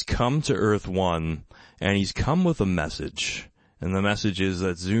has come to Earth 1, and he's come with a message. And the message is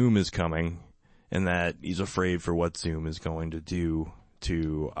that Zoom is coming, and that he's afraid for what Zoom is going to do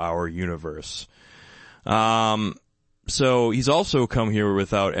to our universe. So he's also come here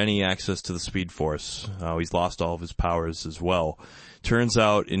without any access to the Speed Force. He's lost all of his powers as well. Turns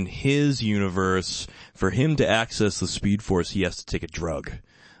out in his universe, for him to access the Speed Force, he has to take a drug.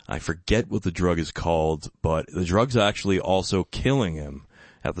 I forget what the drug is called, but the drug's actually also killing him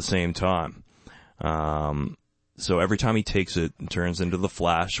at the same time. So every time he takes it, it turns into the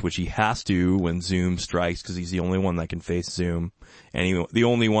Flash, which he has to when Zoom strikes, because he's the only one that can face Zoom. And the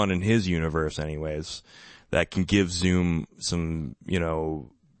only one in his universe anyways, that can give Zoom some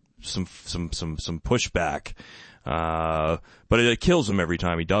pushback. But it kills him every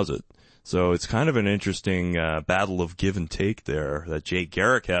time he does it. So it's kind of an interesting, battle of give and take there that Jay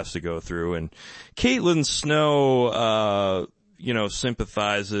Garrick has to go through. And Caitlin Snow,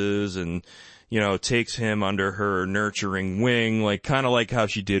 sympathizes and, takes him under her nurturing wing, kind of like how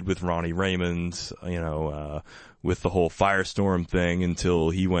she did with Ronnie Raymond, with the whole Firestorm thing until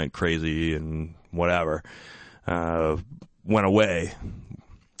he went crazy and whatever, went away.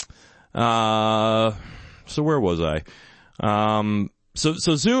 So where was I? So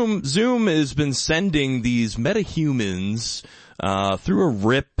Zoom has been sending these metahumans, through a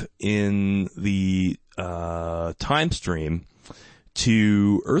rip in the, time stream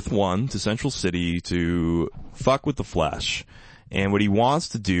to Earth 1, to Central City, to fuck with the Flash. And what he wants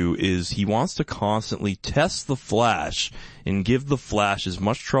to do is he wants to constantly test the Flash and give the Flash as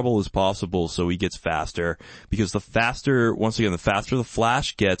much trouble as possible so he gets faster. Because the faster the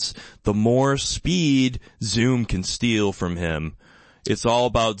Flash gets, the more speed Zoom can steal from him. It's all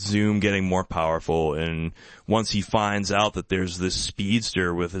about Zoom getting more powerful, and once he finds out that there's this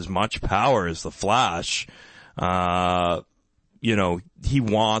speedster with as much power as the Flash, he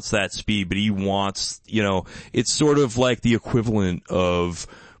wants that speed, but he wants, it's sort of like the equivalent of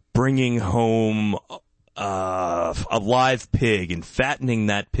bringing home a live pig and fattening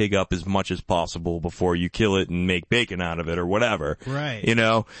that pig up as much as possible before you kill it and make bacon out of it or whatever. Right.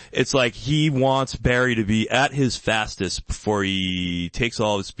 It's like he wants Barry to be at his fastest before he takes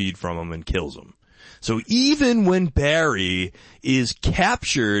all his speed from him and kills him. So even when Barry is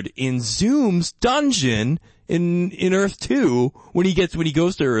captured in Zoom's dungeon in Earth 2, when he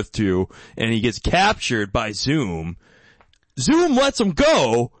goes to Earth 2 and he gets captured by Zoom lets him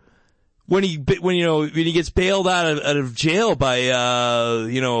go when he gets bailed out of jail by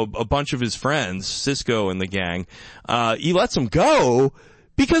a bunch of his friends, Cisco and the gang. He lets him go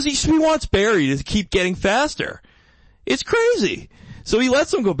because he wants Barry to keep getting faster. It's crazy. So he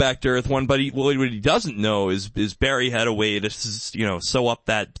lets him go back to Earth 1, but what he doesn't know is Barry had a way to, sew up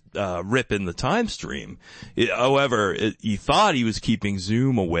that, rip in the time stream. However, he thought he was keeping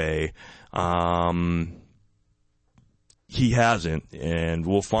Zoom away. He hasn't, and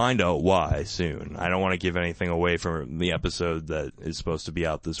we'll find out why soon. I don't want to give anything away from the episode that is supposed to be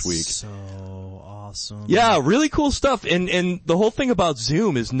out this week. So awesome. Yeah, really cool stuff. And the whole thing about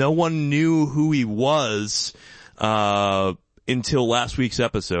Zoom is no one knew who he was, until last week's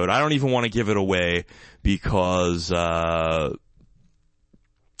episode. I don't even want to give it away because, I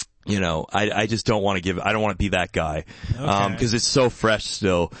just don't want to I don't want to be that guy. Okay. Cause it's so fresh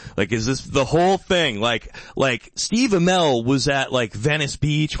still. Is this the whole thing? Like Steve Amell was at Venice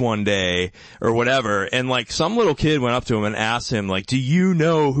Beach one day or whatever, and some little kid went up to him and asked him, do you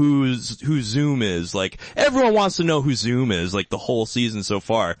know who Zoom is? Everyone wants to know who Zoom is, the whole season so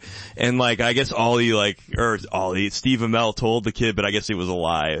far. And I guess Steve Amell told the kid, but I guess it was a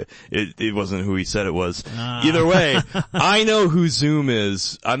lie. It wasn't who he said it was. Either way, I know who Zoom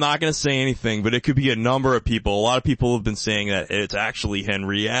is. I'm not going to say anything, but it could be a number of people. A lot of people have been saying that it's actually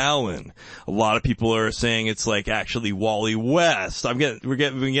Henry Allen. A lot of people are saying it's actually Wally West. We've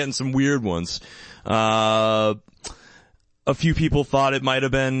been getting some weird ones. A few people thought it might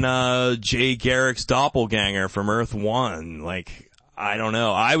have been Jay Garrick's doppelganger from Earth 1. I don't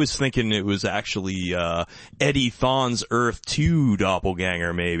know. I was thinking it was actually, Eddie Thawne's Earth 2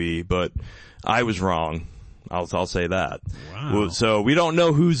 doppelganger maybe, but I was wrong. I'll say that. Wow. So we don't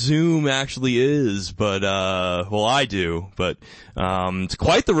know who Zoom actually is, but, well, I do, but, it's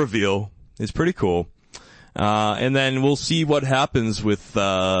quite the reveal. It's pretty cool. And then we'll see what happens with,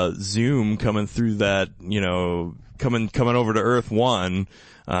 Zoom coming through that, coming over to Earth 1,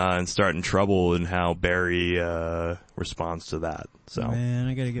 and starting trouble and how Barry, responds to that. So. Man,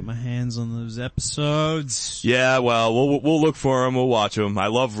 I gotta get my hands on those episodes. Yeah, well, we'll look for them, we'll watch them. I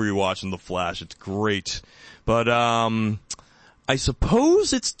love rewatching The Flash, it's great. But, I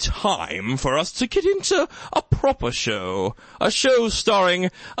suppose it's time for us to get into a proper show. A show starring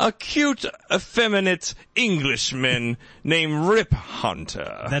a cute, effeminate Englishman named Rip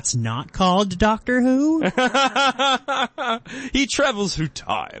Hunter. That's not called Doctor Who? He travels through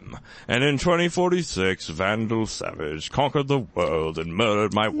time, and in 2046, Vandal Savage conquered the world and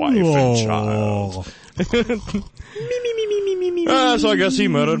murdered my wife and child. So I guess he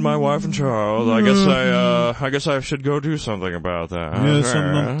murdered my wife and child. I guess I should go do something about that. Yes,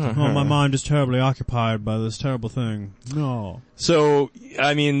 my mind is terribly occupied by this terrible thing. No. So,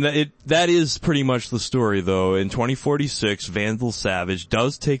 I mean, that is pretty much the story, though. In 2046, Vandal Savage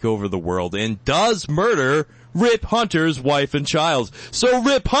does take over the world and does murder Rip Hunter's wife and child. So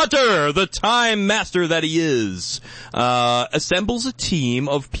Rip Hunter, the time master that he is, assembles a team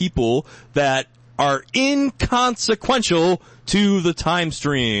of people that are inconsequential to the time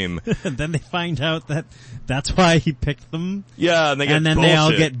stream. And then they find out that that's why he picked them. Yeah, and then they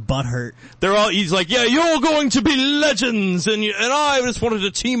all get butthurt. He's like, yeah, you're going to be legends, and I just wanted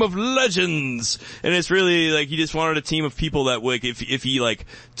a team of legends. And it's really like, he just wanted a team of people that, like, if he, like,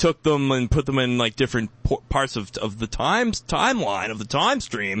 took them and put them in, like, different parts of the timeline of the time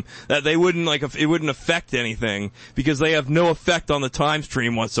stream, that they wouldn't, like, it wouldn't affect anything, because they have no effect on the time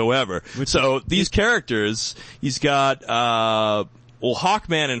stream whatsoever. So, these characters, he's got,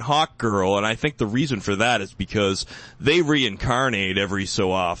 Hawkman and Hawkgirl, and I think the reason for that is because they reincarnate every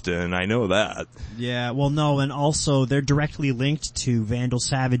so often. I know that. Yeah, well, no, and also they're directly linked to Vandal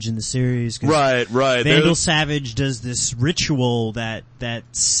Savage in the series. Right. Vandal Savage does this ritual that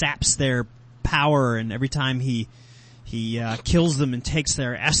saps their power, and every time he kills them and takes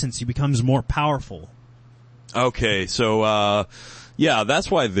their essence, he becomes more powerful. Okay, so, yeah, that's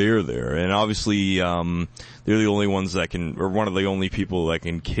why they're there, and obviously, they're the only ones that or one of the only people that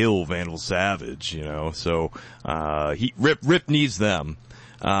can kill Vandal Savage, so, Rip needs them.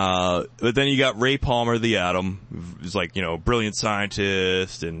 But then you got Ray Palmer, the Atom, who's like, brilliant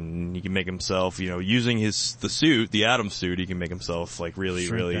scientist, and he can make himself, using the Atom suit, he can make himself like really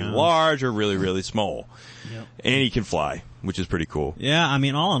large or really, really small. Yep. And he can fly, which is pretty cool. Yeah, I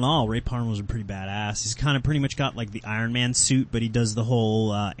mean, all in all, Ray Palmer was a pretty badass. He's kind of pretty much got like the Iron Man suit, but he does the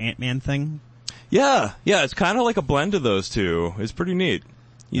whole, Ant-Man thing. Yeah, it's kind of like a blend of those two. It's pretty neat.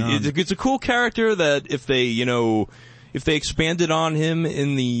 It's a cool character that if they expanded on him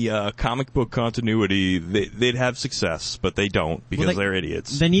in the comic book continuity, they'd have success, but they don't because they're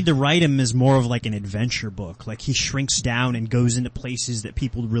idiots. They need to write him as more of like an adventure book. Like he shrinks down and goes into places that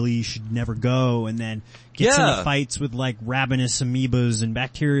people really should never go, and then gets into fights with like ravenous amoebas and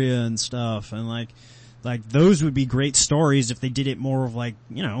bacteria and stuff. And like those would be great stories if they did it more of like,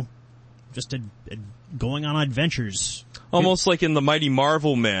 just going on adventures. Almost like in the Mighty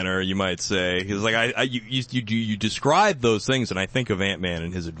Marvel manner, you might say. Because like you describe those things, and I think of Ant-Man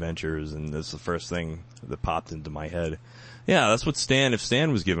and his adventures, and that's the first thing that popped into my head. Yeah, that's what if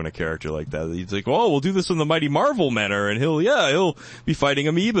Stan was given a character like that, he's like, oh, we'll do this in the Mighty Marvel manner, and he'll be fighting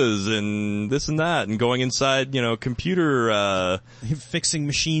amoebas and this and that, and going inside, computer, fixing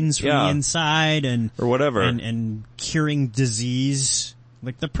machines from the inside or whatever. And curing disease.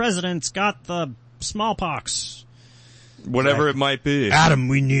 Like the president's got the smallpox. Whatever it might be. Adam,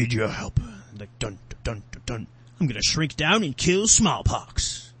 we need your help. Like, dun, dun, dun, dun. I'm gonna shrink down and kill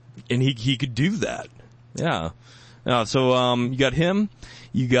smallpox. And he could do that. Yeah. So, you got him.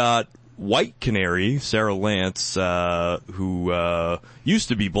 You got White Canary, Sarah Lance, who, used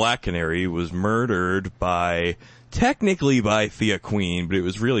to be Black Canary, was murdered technically by Thea Queen, but it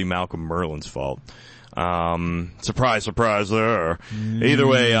was really Malcolm Merlin's fault. Surprise there. Either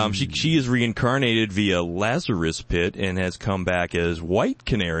way, she is reincarnated via Lazarus Pit and has come back as White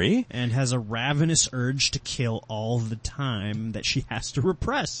Canary. And has a ravenous urge to kill all the time that she has to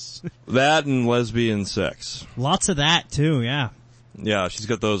repress. That and lesbian sex. Lots of that too, yeah. Yeah, she's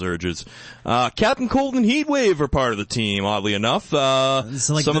got those urges. Captain Cold and Heatwave are part of the team, oddly enough.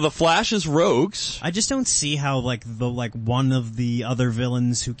 Some of the Flash's rogues. I just don't see how one of the other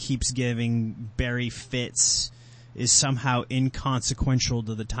villains who keeps giving Barry fits is somehow inconsequential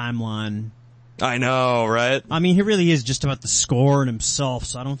to the timeline. I know, right? I mean, he really is just about the score and himself,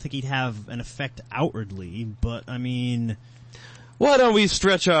 so I don't think he'd have an effect outwardly, but I mean... Why don't we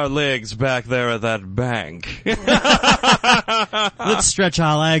stretch our legs back there at that bank? Let's stretch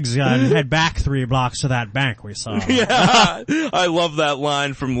our legs and head back 3 blocks to that bank we saw. Yeah, I love that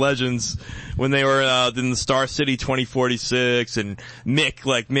line from Legends when they were in the Star City 2046 and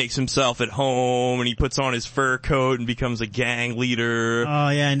Mick makes himself at home and he puts on his fur coat and becomes a gang leader. Oh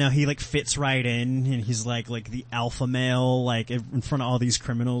yeah, no, he fits right in and he's like the alpha male in front of all these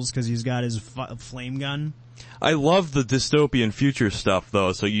criminals because he's got his flame gun. I love the dystopian future stuff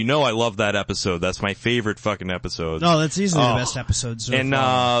though, so I love that episode. That's my favorite fucking episode. Oh, that's easily the best episode so far.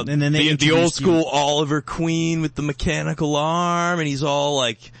 And then the old school Oliver Queen with the mechanical arm and he's all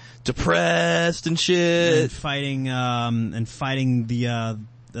depressed and shit. And fighting the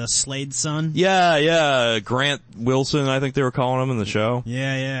Slade's son. Yeah, Grant Wilson, I think they were calling him in the show.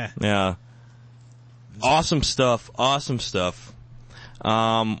 Yeah. Awesome stuff.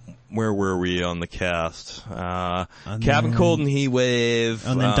 Where were we on the cast? Captain Cold and Heatwave.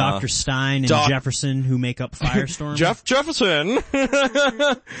 And then Dr. Stein and Jefferson who make up Firestorm. Jefferson!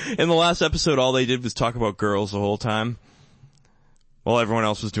 In the last episode, all they did was talk about girls the whole time. While everyone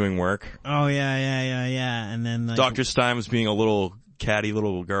else was doing work. Oh, yeah. And then Dr. Stein was being a little catty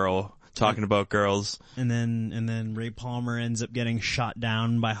little girl, talking about girls. And then Ray Palmer ends up getting shot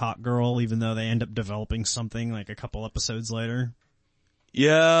down by Hot Girl, even though they end up developing something a couple episodes later.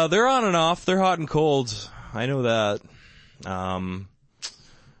 Yeah, they're on and off. They're hot and cold. I know that.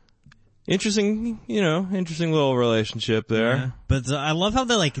 Interesting little relationship there. Yeah. But I love how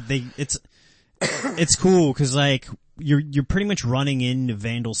it's cool because you're pretty much running into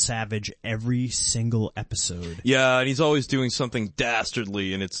Vandal Savage every single episode. Yeah, and he's always doing something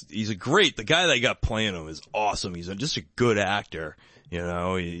dastardly, and the guy that got playing him is awesome. He's just a good actor.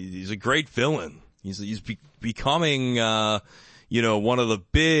 He's a great villain. He's becoming, one of the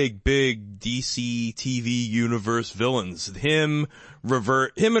big DC TV universe villains. Him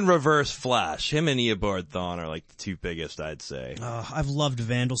and Reverse Flash. Him and Eobard Thawne are the 2 biggest, I'd say. I've loved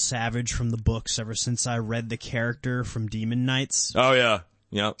Vandal Savage from the books ever since I read the character from Demon Knights. Oh yeah.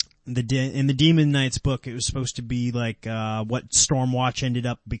 Yep. In the Demon Knights book, it was supposed to be what Stormwatch ended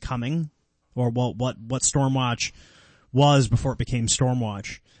up becoming, or what Stormwatch was before it became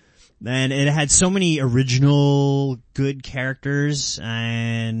Stormwatch. And it had so many original good characters,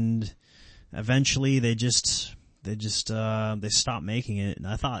 and eventually they stopped making it. And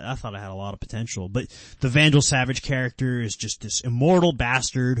I thought it had a lot of potential. But the Vandal Savage character is just this immortal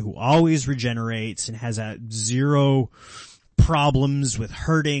bastard who always regenerates and has zero problems with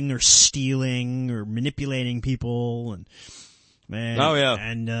hurting or stealing or manipulating people.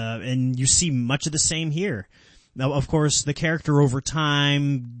 And you see much of the same here. Now, of course, the character over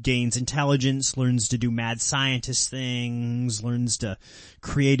time gains intelligence, learns to do mad scientist things, learns to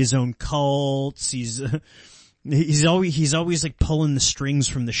create his own cults. He's always pulling the strings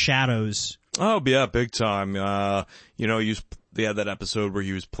from the shadows. Oh yeah, big time. They had that episode where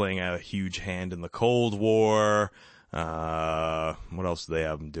he was playing a huge hand in the Cold War. What else do they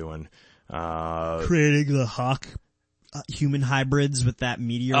have him doing? Creating the Hawk human hybrids with that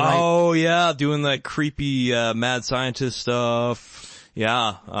meteorite. Oh yeah, doing that creepy mad scientist stuff.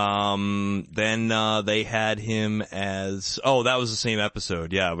 Yeah. Then they had him as that was the same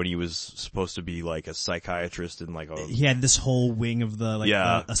episode. Yeah, when he was supposed to be a psychiatrist and he had this whole wing of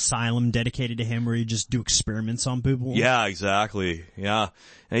the asylum dedicated to him where he just do experiments on people. Yeah, exactly. Yeah.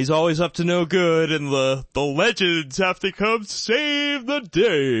 And he's always up to no good and the legends have to come save the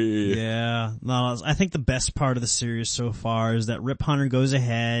day. Yeah. No, I think the best part of the series so far is that Rip Hunter goes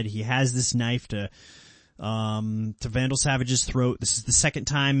ahead, he has this knife to Vandal Savage's throat. This is the second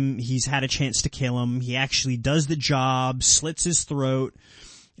time he's had a chance to kill him. He actually does the job, slits his throat,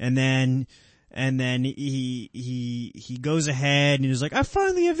 and then he goes ahead and he's like, I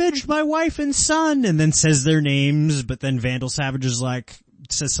finally avenged my wife and son, and then says their names, but then Vandal Savage is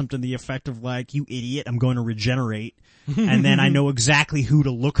says something to the effect of you idiot, I'm going to regenerate. And then I know exactly who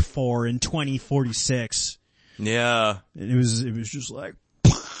to look for in 2046. Yeah. And it was just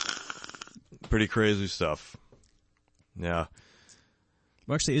pretty crazy stuff. Yeah.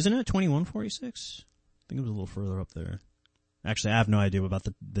 Well, actually, isn't it 2146? I think it was a little further up there. Actually, I have no idea about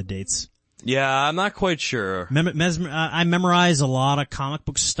the dates. Yeah, I'm not quite sure. I memorize a lot of comic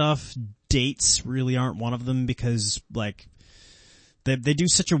book stuff. Dates really aren't one of them because, they do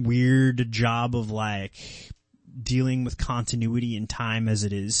such a weird job of, dealing with continuity in time as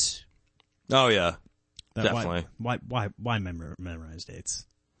it is. Oh, yeah. Definitely. Why memorize dates?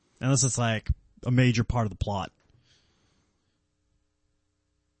 Unless it's, a major part of the plot.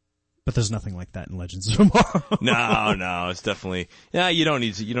 But there's nothing like that in Legends of Tomorrow. No, it's definitely, you don't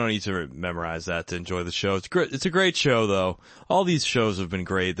need to memorize that to enjoy the show. It's great. It's a great show though. All these shows have been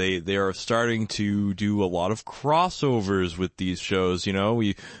great. They are starting to do a lot of crossovers with these shows, you know.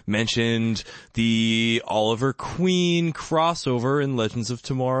 We mentioned the Oliver Queen crossover in Legends of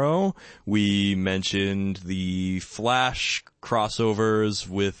Tomorrow. We mentioned the Flash crossovers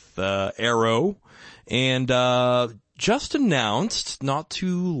with, Arrow. And, just announced not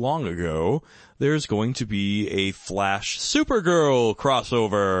too long ago, there's going to be a Flash Supergirl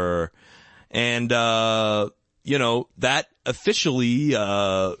crossover. And, that officially,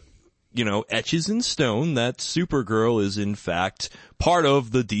 etches in stone that Supergirl is in fact part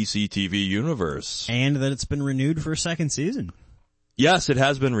of the DC TV universe. And that it's been renewed for a second season. Yes, it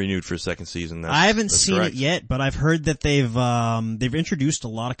has been renewed for a second season. I haven't seen it yet, but I've heard that they've introduced a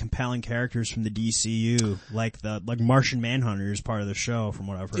lot of compelling characters from the DCU, like Martian Manhunter is part of the show, from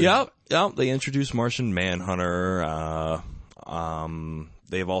what I've heard. Yeah, they introduced Martian Manhunter.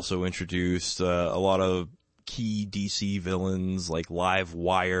 They've also introduced a lot of key DC villains like Live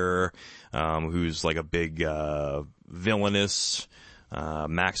Wire, who's like a big villainous,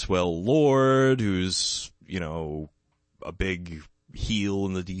 Maxwell Lord, who's a big heel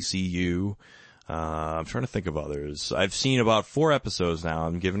in the DCU. I'm trying to think of others. I've seen about 4 episodes now.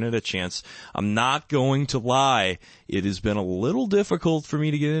 I'm giving it a chance. I'm not going to lie. It has been a little difficult for me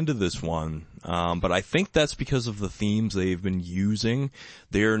to get into this one. But I think that's because of the themes they've been using.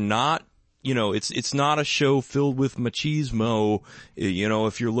 They're not, it's not a show filled with machismo.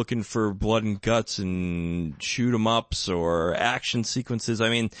 If you're looking for blood and guts and shoot 'em ups or action sequences, I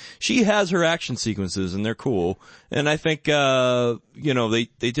mean, she has her action sequences and they're cool. And I think,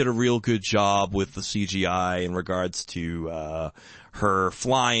 they did a real good job with the CGI in regards to, her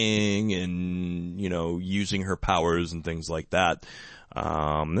flying and, using her powers and things like that.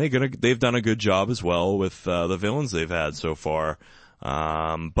 They've done a good job as well with, the villains they've had so far.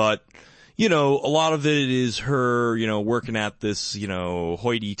 But, a lot of it is her, working at this,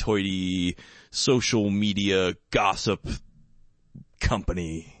 hoity-toity social media gossip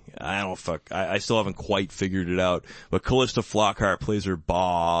company. I still haven't quite figured it out. But Callista Flockhart plays her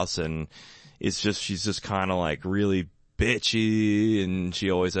boss, and she's just kind of like really bitchy, and she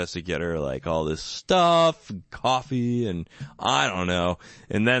always has to get her like all this stuff, and coffee, and I don't know.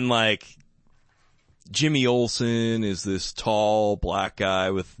 And then like, Jimmy Olsen is this tall black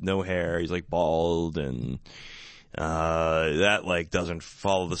guy with no hair. He's like bald, and that like doesn't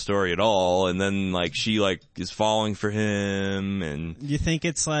follow the story at all. And then like she like is falling for him, and you think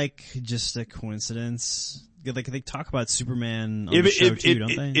it's like just a coincidence? Like they talk about Superman on the show too,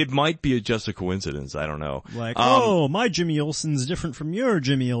 don't they? It might be just a coincidence. I don't know. Like, my Jimmy Olsen's different from your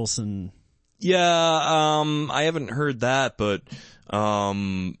Jimmy Olsen. Yeah, I haven't heard that, but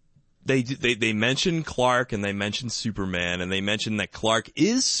They mention Clark and they mention Superman and they mention that Clark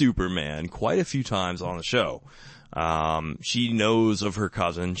is Superman quite a few times on the show. She knows of her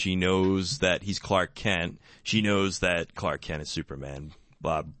cousin. She knows that he's Clark Kent. She knows that Clark Kent is Superman.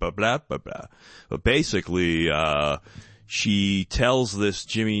 Blah, blah, blah, blah, blah. But basically, she tells this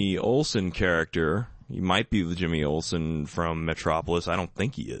Jimmy Olsen character, he might be the Jimmy Olsen from Metropolis. I don't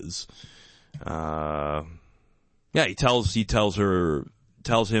think he is. He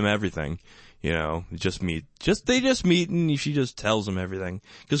tells him everything, they just meet and she just tells him everything.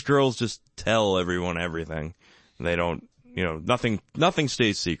 Cause girls just tell everyone everything. They don't, nothing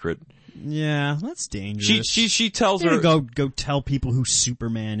stays secret. Yeah, that's dangerous. She tells her. Go tell people who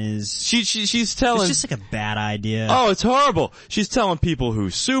Superman is. She's telling. It's just like a bad idea. Oh, it's horrible. She's telling people who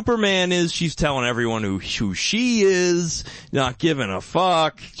Superman is. She's telling everyone who she is. Not giving a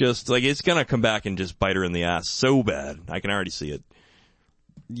fuck. Just like, it's gonna come back and just bite her in the ass so bad. I can already see it.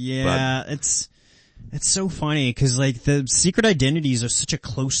 Yeah, it's so funny because like the secret identities are such a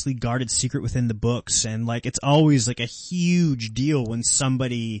closely guarded secret within the books, and like it's always like a huge deal when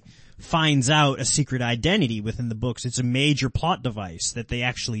somebody finds out a secret identity within the books. It's a major plot device that they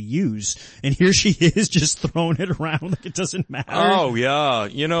actually use, and here she is just throwing it around like it doesn't matter. Oh yeah,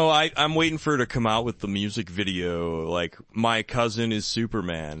 I'm waiting for her to come out with the music video, like My Cousin is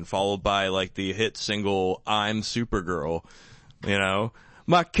Superman, followed by like the hit single I'm Supergirl,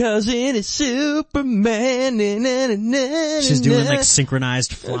 My cousin is Superman. She's doing like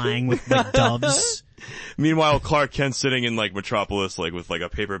synchronized flying with like doves. Meanwhile, Clark Kent's sitting in like Metropolis, like with like a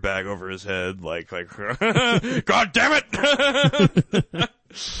paper bag over his head, like, God damn it!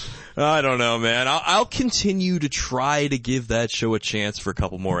 I don't know, man. I'll continue to try to give that show a chance for a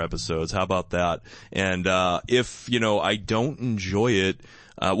couple more episodes. How about that? And, if, I don't enjoy it,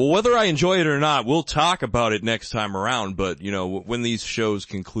 well, whether I enjoy it or not, we'll talk about it next time around, but, you know, when these shows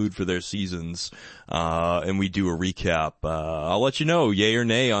conclude for their seasons, and we do a recap, I'll let you know, yay or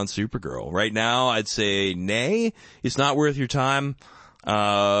nay on Supergirl. Right now, I'd say nay. It's not worth your time,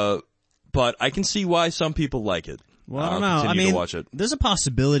 but I can see why some people like it. Well, I don't know. I mean, there's a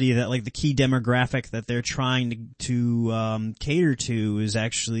possibility that like the key demographic that they're trying to cater to is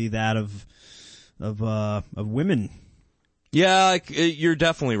actually that of women. Yeah, you're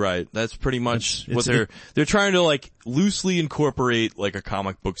definitely right. That's pretty much what they're trying to like loosely incorporate like a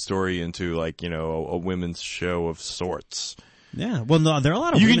comic book story into like, you know, a women's show of sorts. Yeah. Well, no, there are a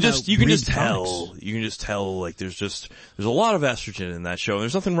lot of you women can just tell like there's a lot of estrogen in that show. And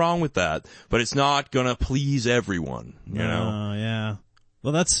there's nothing wrong with that, but it's not gonna please everyone, you know? Yeah.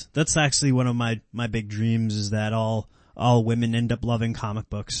 Well, that's actually one of my big dreams is that all women end up loving comic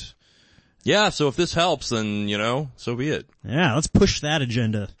books. Yeah, so if this helps, then, you know, so be it. Yeah, let's push that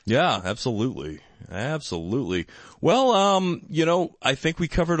agenda. Yeah, absolutely. Absolutely. Well, you know, I think we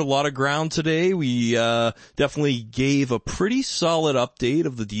covered a lot of ground today. We, definitely gave a pretty solid update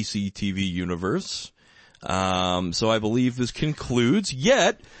of the DC TV universe. So I believe this concludes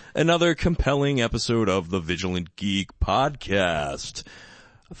yet another compelling episode of the Vigilant Geek podcast.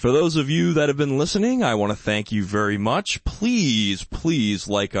 For those of you that have been listening, I want to thank you very much. Please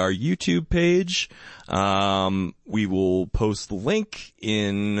like our YouTube page. We will post the link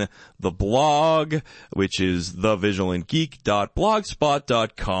in the blog, which is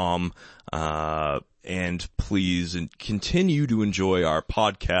thevigilantgeek.blogspot.com. And please continue to enjoy our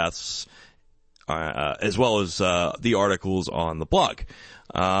podcasts, as well as, the articles on the blog.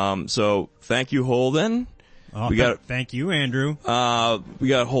 So thank you, Holden. Oh, thank you, Andrew. We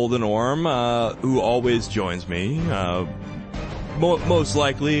got Holden Orm, who always joins me, most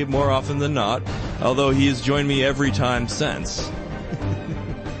likely, more often than not, although he has joined me every time since.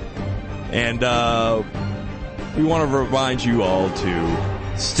 And, we want to remind you all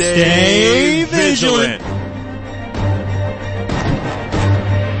to stay vigilant.